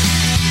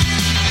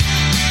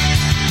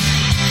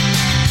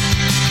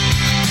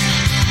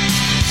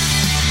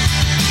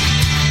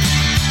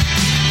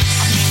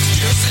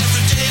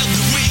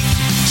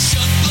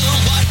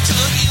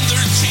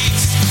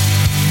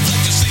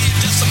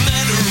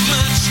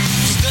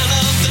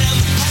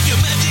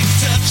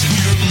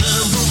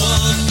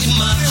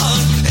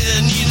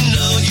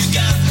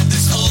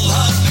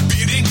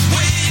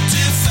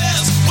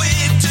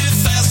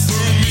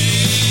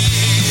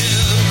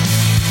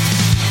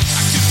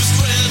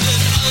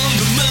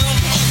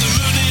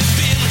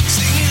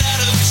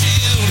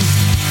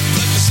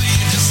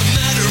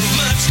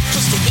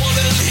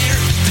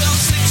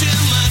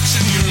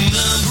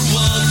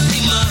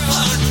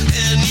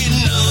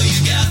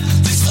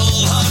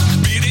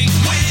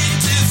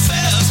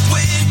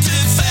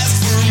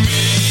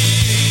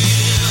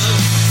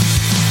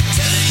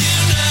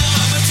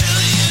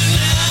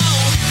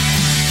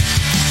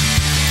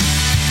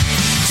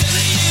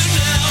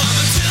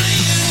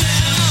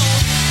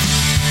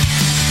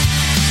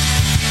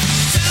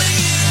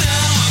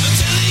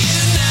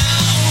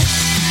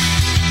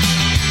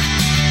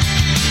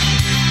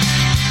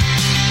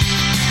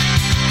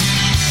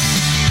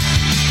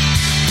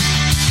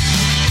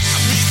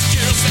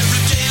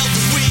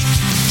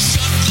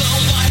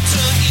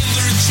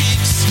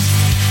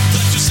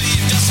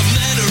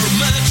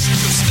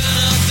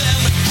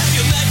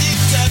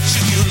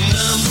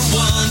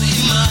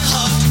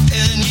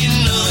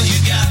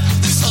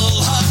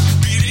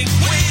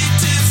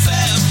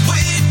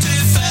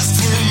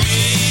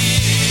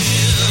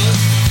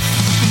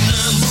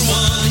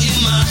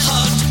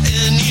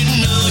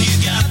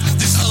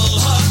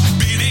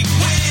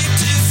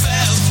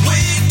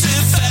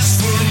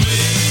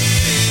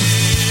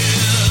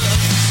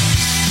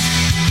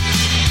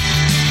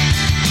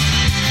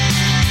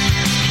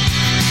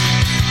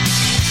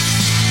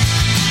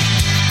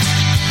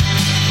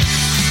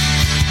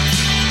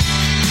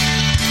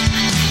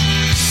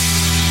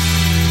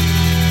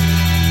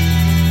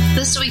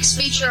 This week's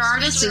feature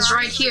artist is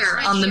right here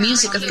on the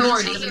Music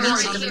Authority.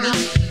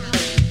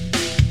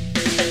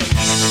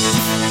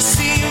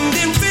 Seemed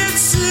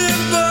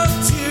invincible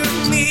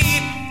to me.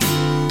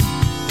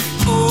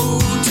 Oh,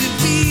 to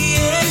be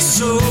a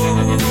soldier.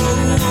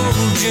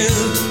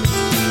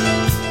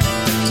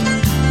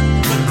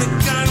 But the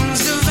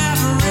guns of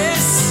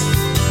avarice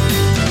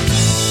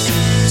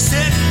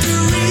set the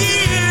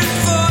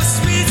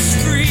reinforcements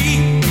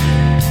free,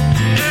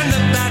 and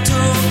the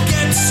battle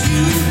gets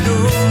you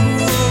nowhere.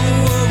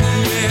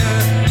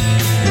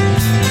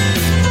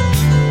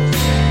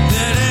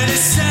 Better to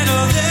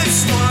settle this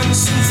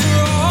once and for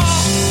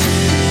all.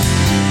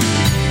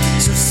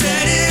 So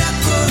set it up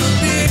for the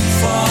big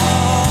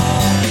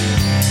fall.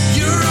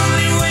 You're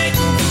only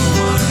waiting for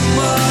one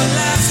more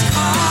last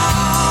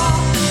call,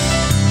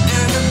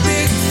 and the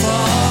big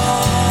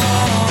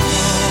fall.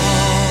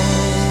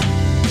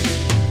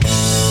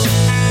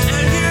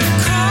 And you're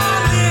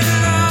calling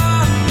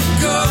on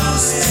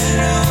ghosts.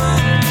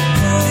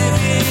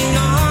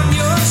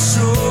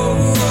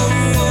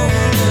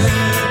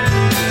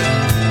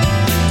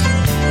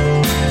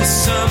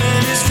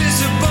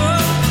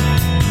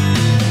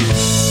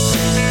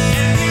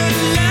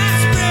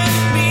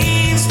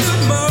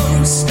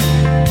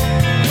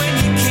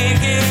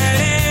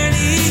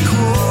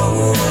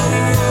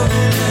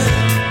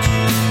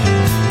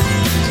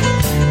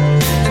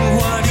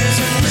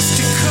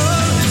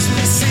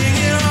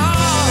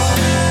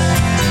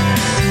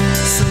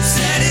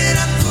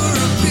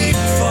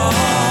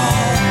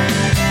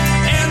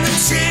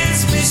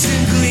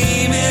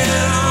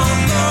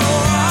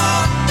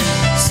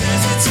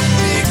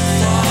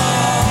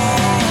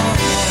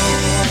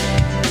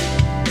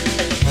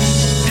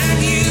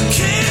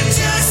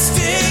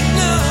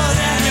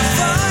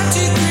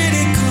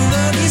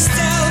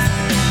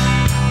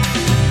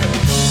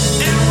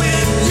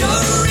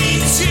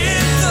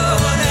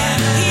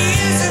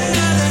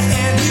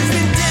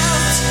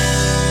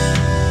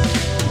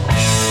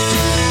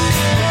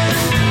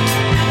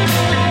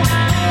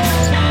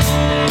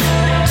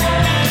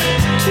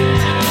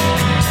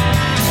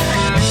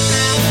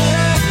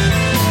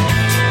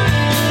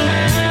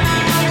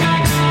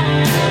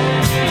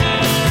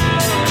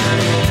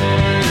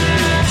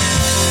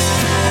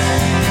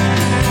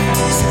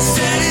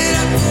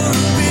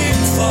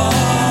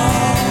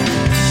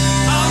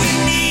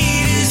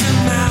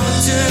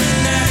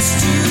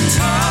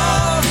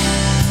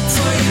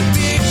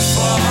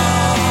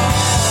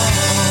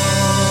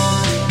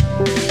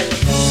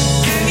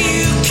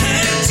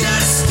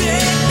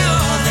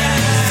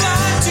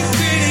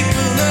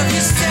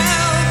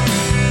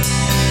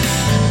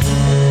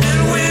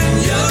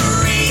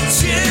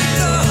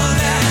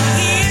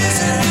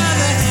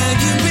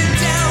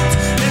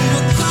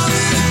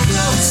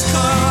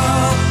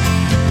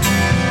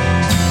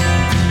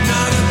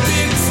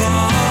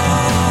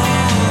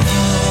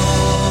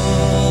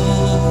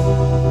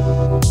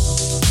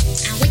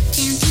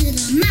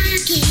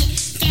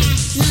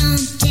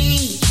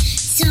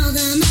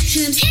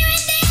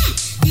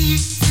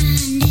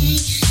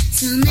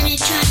 So many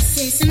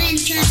choices,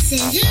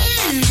 yeah,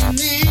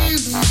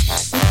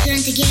 we're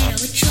trying to get,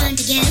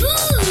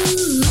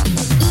 ooh,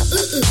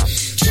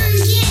 trying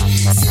to get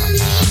so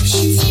many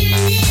options here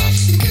and there,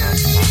 the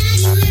colors that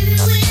argue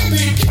everywhere, but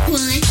I pick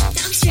one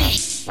that looks straight.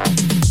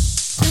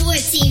 The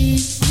words seem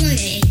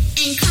worded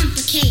and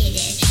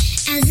complicated,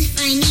 as if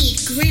I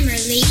need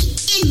Grammarly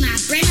in my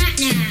brain right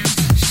now.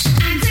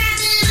 I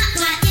grabbed them up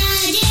like the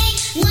other day,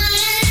 what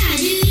did I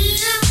do?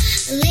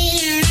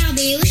 Later I'll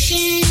be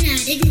wishing I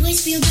didn't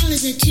waste $2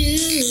 or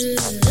two.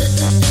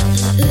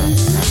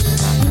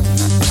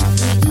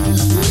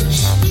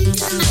 Went to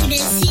the market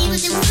to see what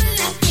they were,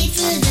 I paid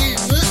for them.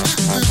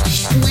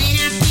 When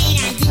I paid,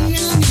 I didn't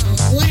really know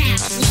what I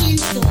was looking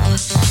for.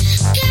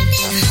 Got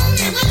back home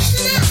and I washed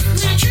them off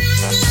when I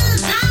tried to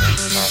buy.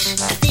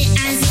 I felt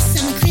as if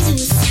something crazy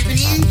was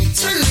happening.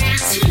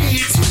 Swirling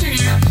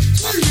out,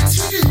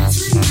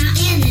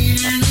 and then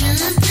I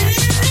realized.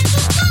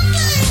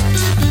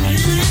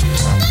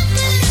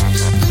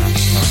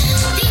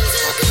 Things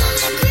are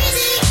going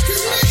crazy,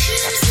 'cause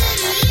mushrooms that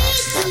I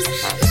eat,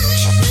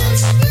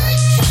 mushrooms,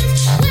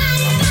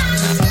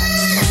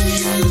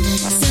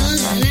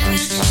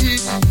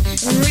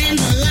 so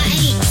ramble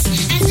lights,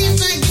 as if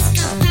a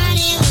disco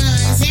party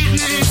was at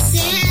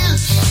myself.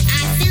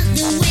 I felt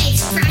the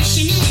waves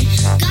crashing in,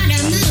 gotta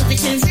move,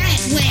 it's the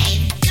right way.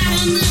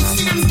 Gotta move,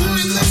 said I'm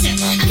going closer,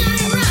 I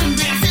gotta run,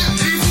 but I felt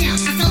myself,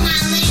 I felt my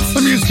legs.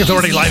 The Music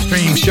Authority live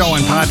stream show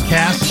and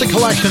podcast. The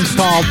collection's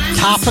called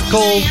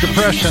Topical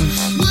Depression.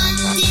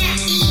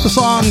 The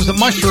song's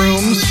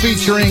Mushrooms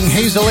featuring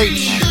Hazel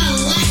H.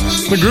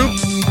 The group,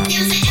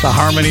 The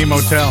Harmony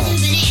Motel.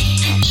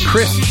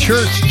 Chris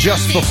Church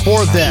just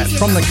before that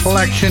from the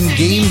collection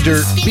Game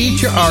Dirt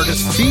feature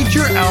artist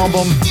feature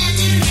album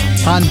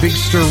on Big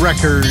Stir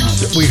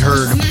Records. We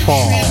heard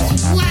Fall.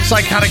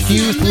 Psychotic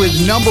Youth with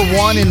number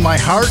 1 in My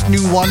Heart,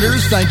 New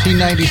Wonders,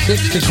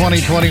 1996 to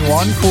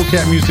 2021,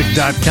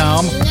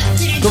 coolcatmusic.com.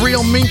 The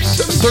Real Minx,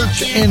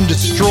 Search and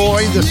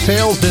Destroy, the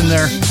sales in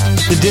there.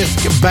 The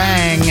disc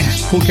Bang,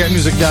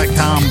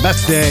 coolcatmusic.com.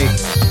 Best Day.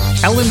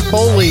 Ellen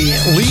Foley,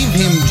 Leave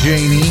Him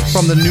Janie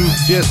from the new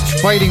disc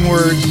Fighting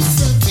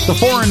Words. The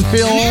Foreign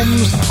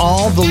Films,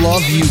 All the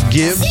Love You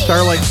Give,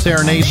 Starlight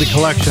Serenade, the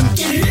collection.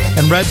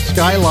 And Red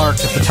Skylark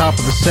at the top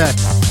of the set.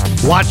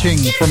 Watching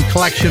from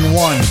Collection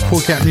 1,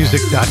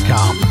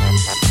 coolcatmusic.com.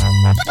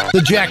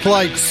 The Jack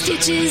Lights,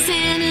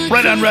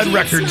 Red on Red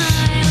Records.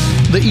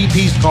 The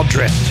EP's called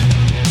Drift.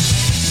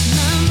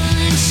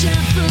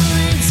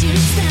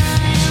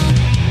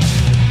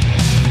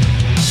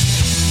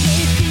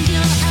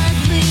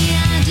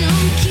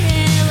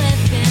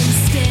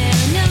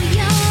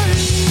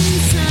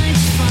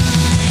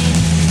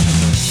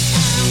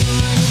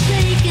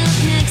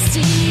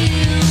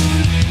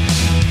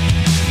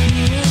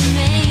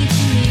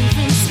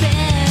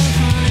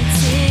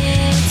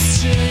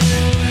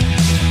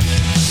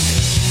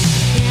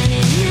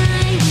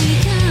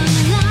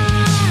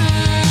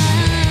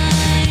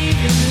 Alive,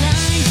 and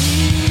light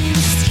in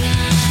the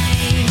sky.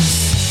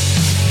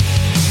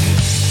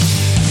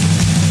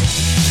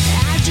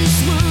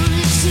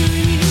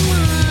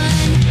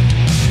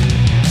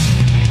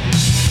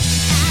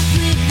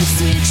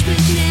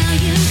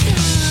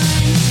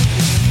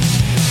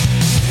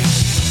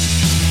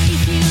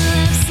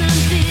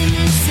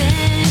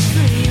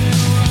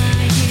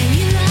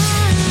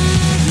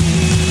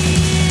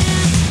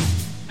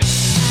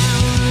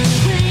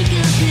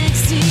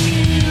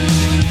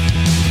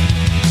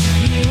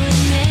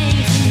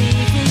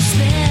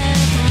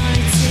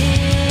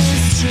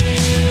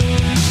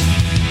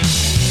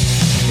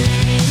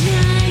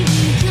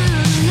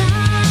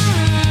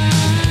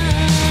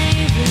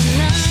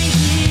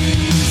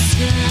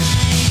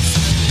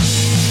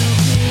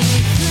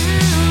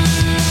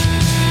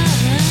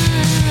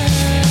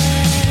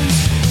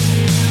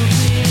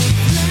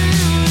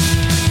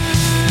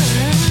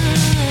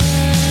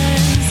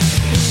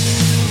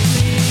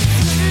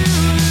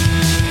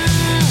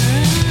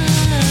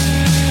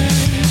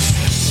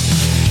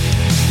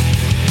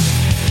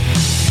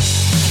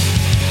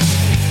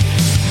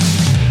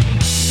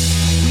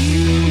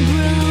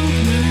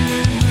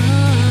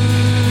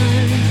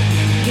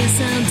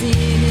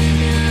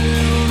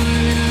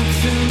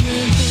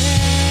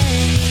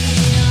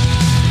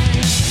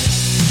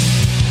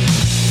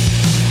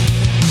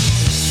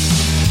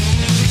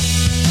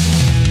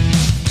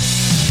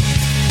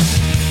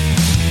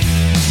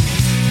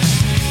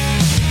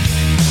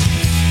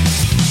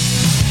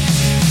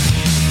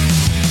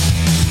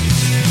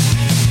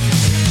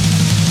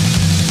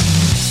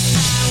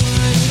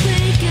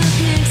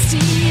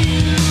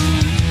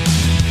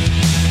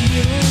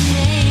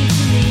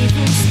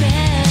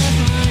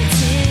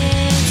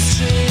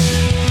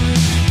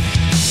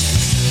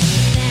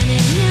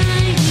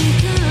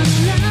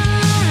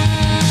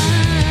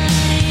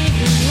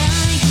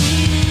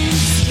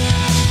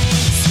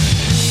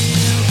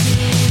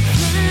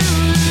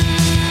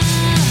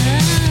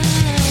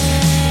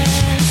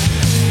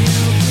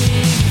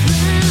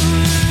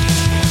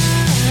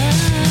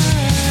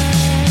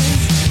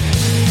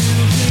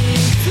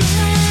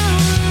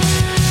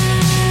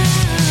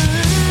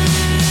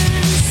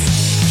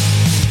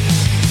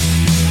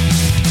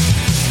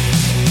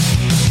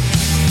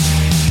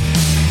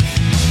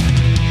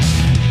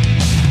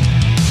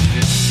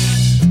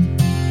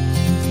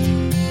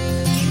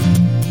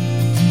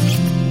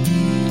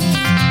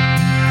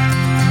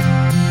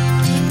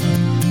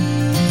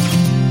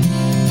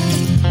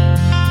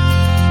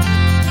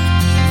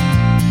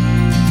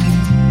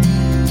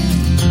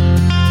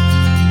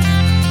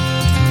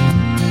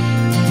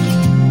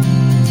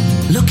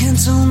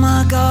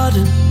 my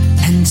garden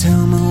and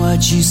tell me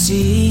what you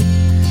see.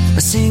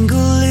 A single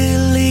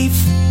little leaf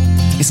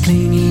is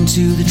clinging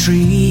to the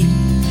tree.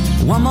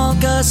 One more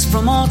gust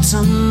from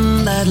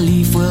autumn, that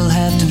leaf will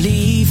have to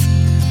leave.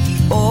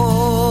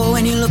 Oh,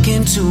 when you look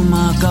into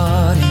my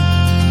garden,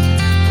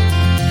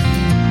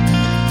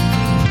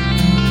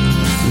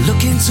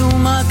 look into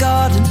my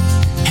garden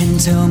and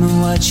tell me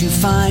what you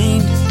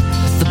find.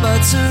 The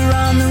buds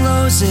around the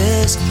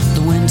roses,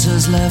 the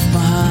winter's left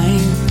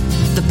behind.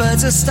 The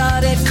birds have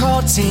started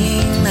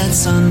courting, that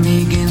sun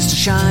begins to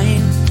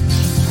shine.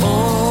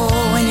 Oh,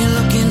 when you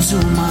look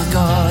into my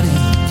garden,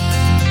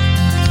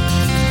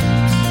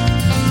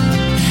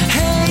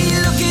 hey,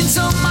 look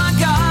into my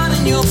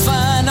garden, you'll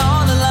find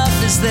all the love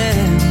is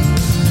there.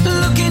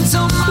 Look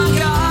into my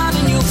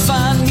garden, you'll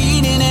find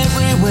meaning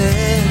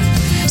everywhere.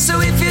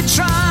 So if you're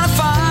trying to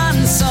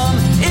find some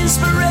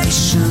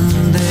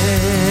inspiration,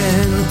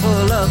 then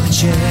pull up a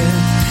chair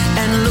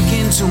and look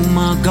into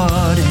my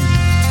garden.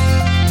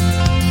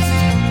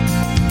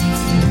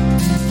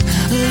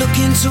 Look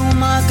into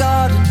my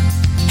garden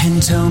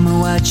and tell me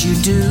what you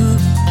do.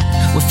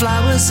 With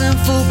flowers in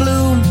full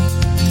bloom,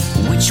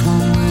 which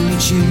one will you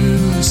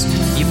choose?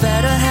 You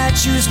better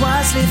choose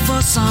wisely,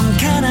 for some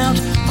can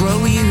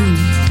outgrow you.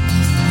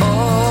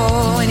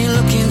 Oh, when you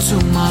look into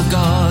my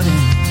garden,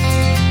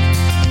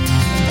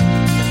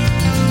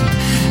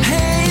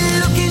 hey,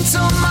 look into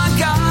my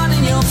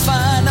garden, you'll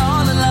find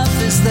all the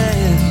love is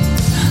there.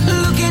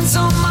 Look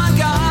into my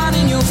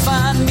garden, you'll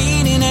find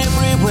meaning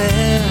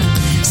everywhere.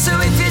 So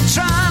if you're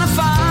trying to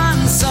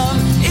find some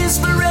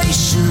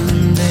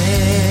inspiration,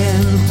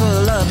 then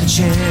pull up a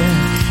chair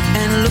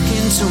and look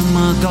into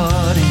my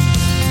garden.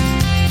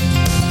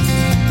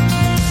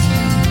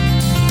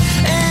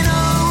 And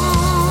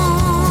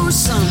oh,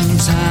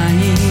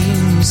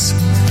 sometimes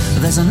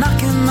there's a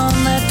knocking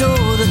on that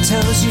door that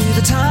tells you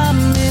the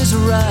time is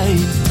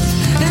right.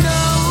 And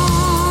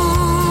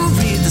oh,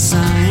 read the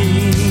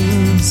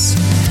signs.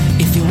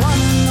 If you want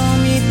to know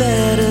me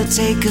better,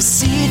 take a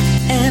seat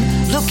and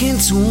look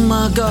into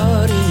my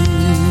garden.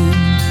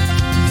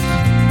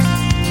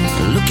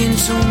 Look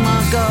into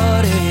my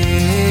garden.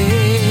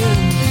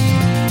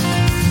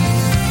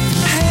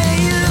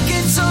 Hey, look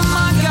into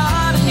my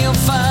garden, you'll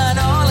find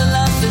all the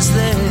love is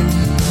there.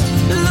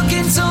 Look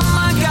into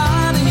my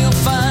garden, you'll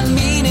find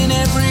meaning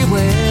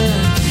everywhere.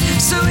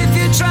 So if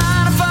you're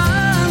trying to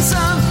find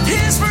some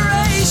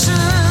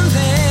inspiration,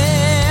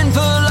 then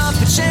pull up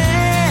a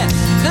chair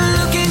and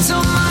look into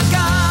my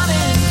garden.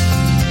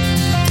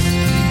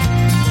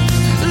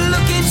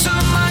 Look into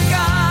my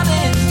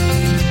garden.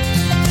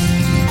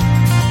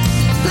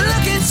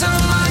 Look into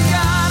my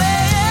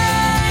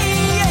garden.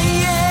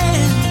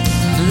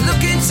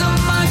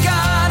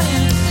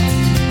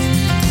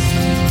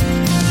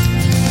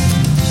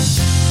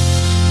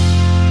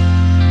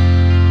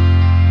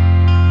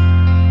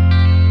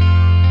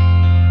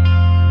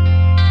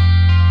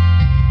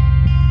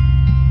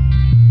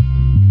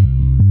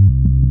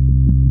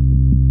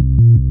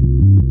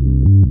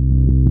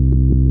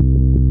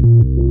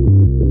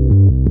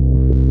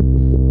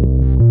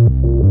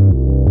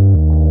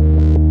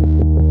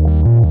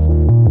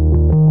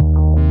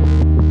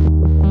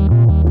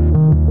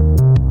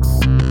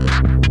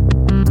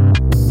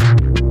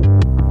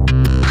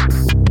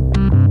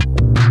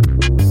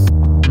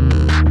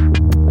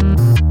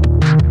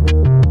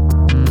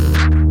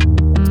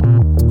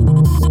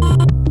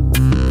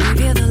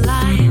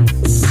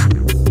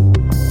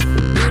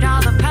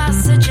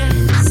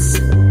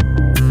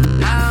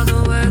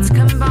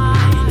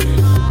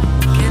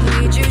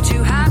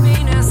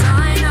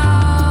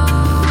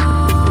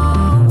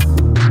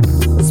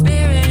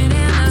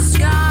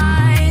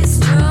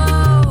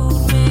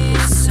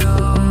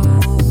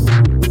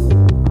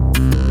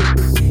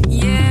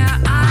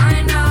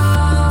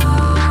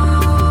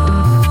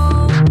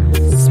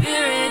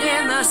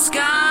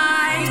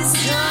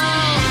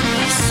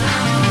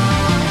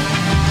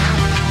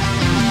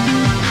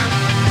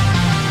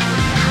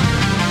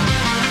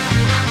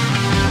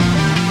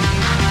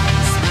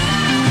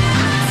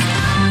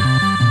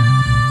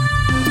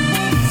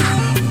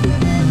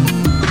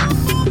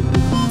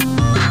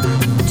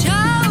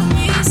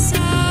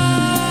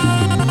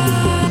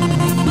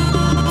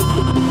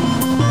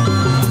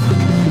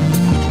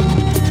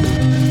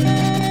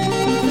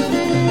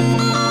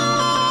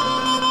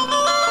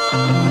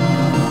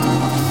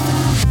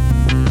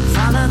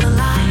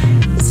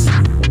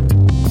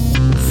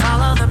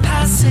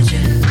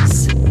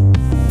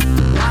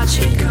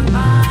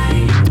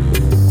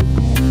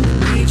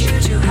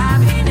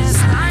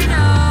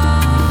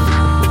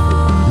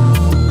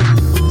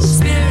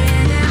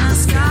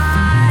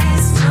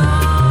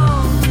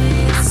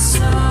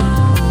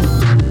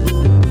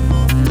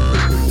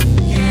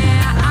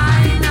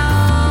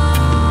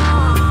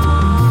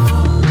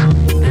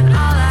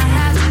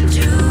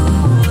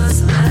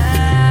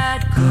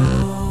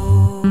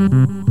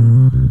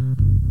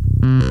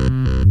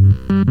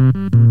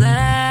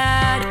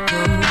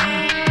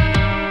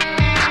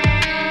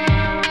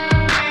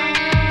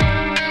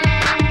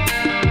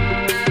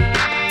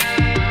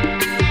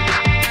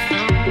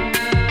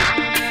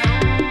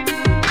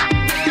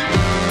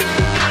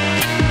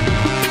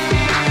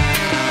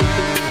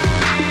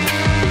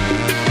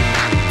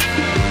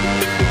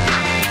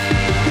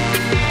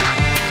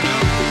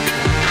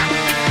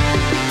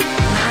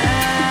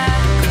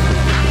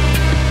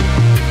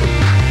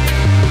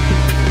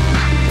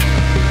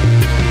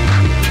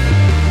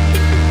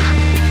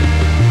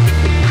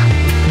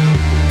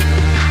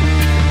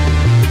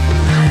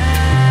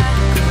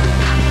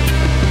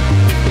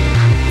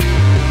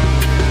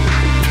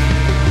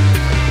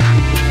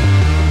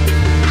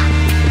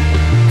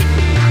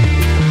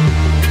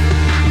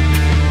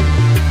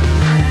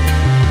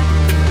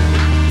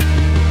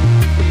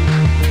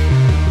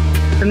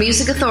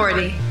 Music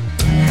Authority.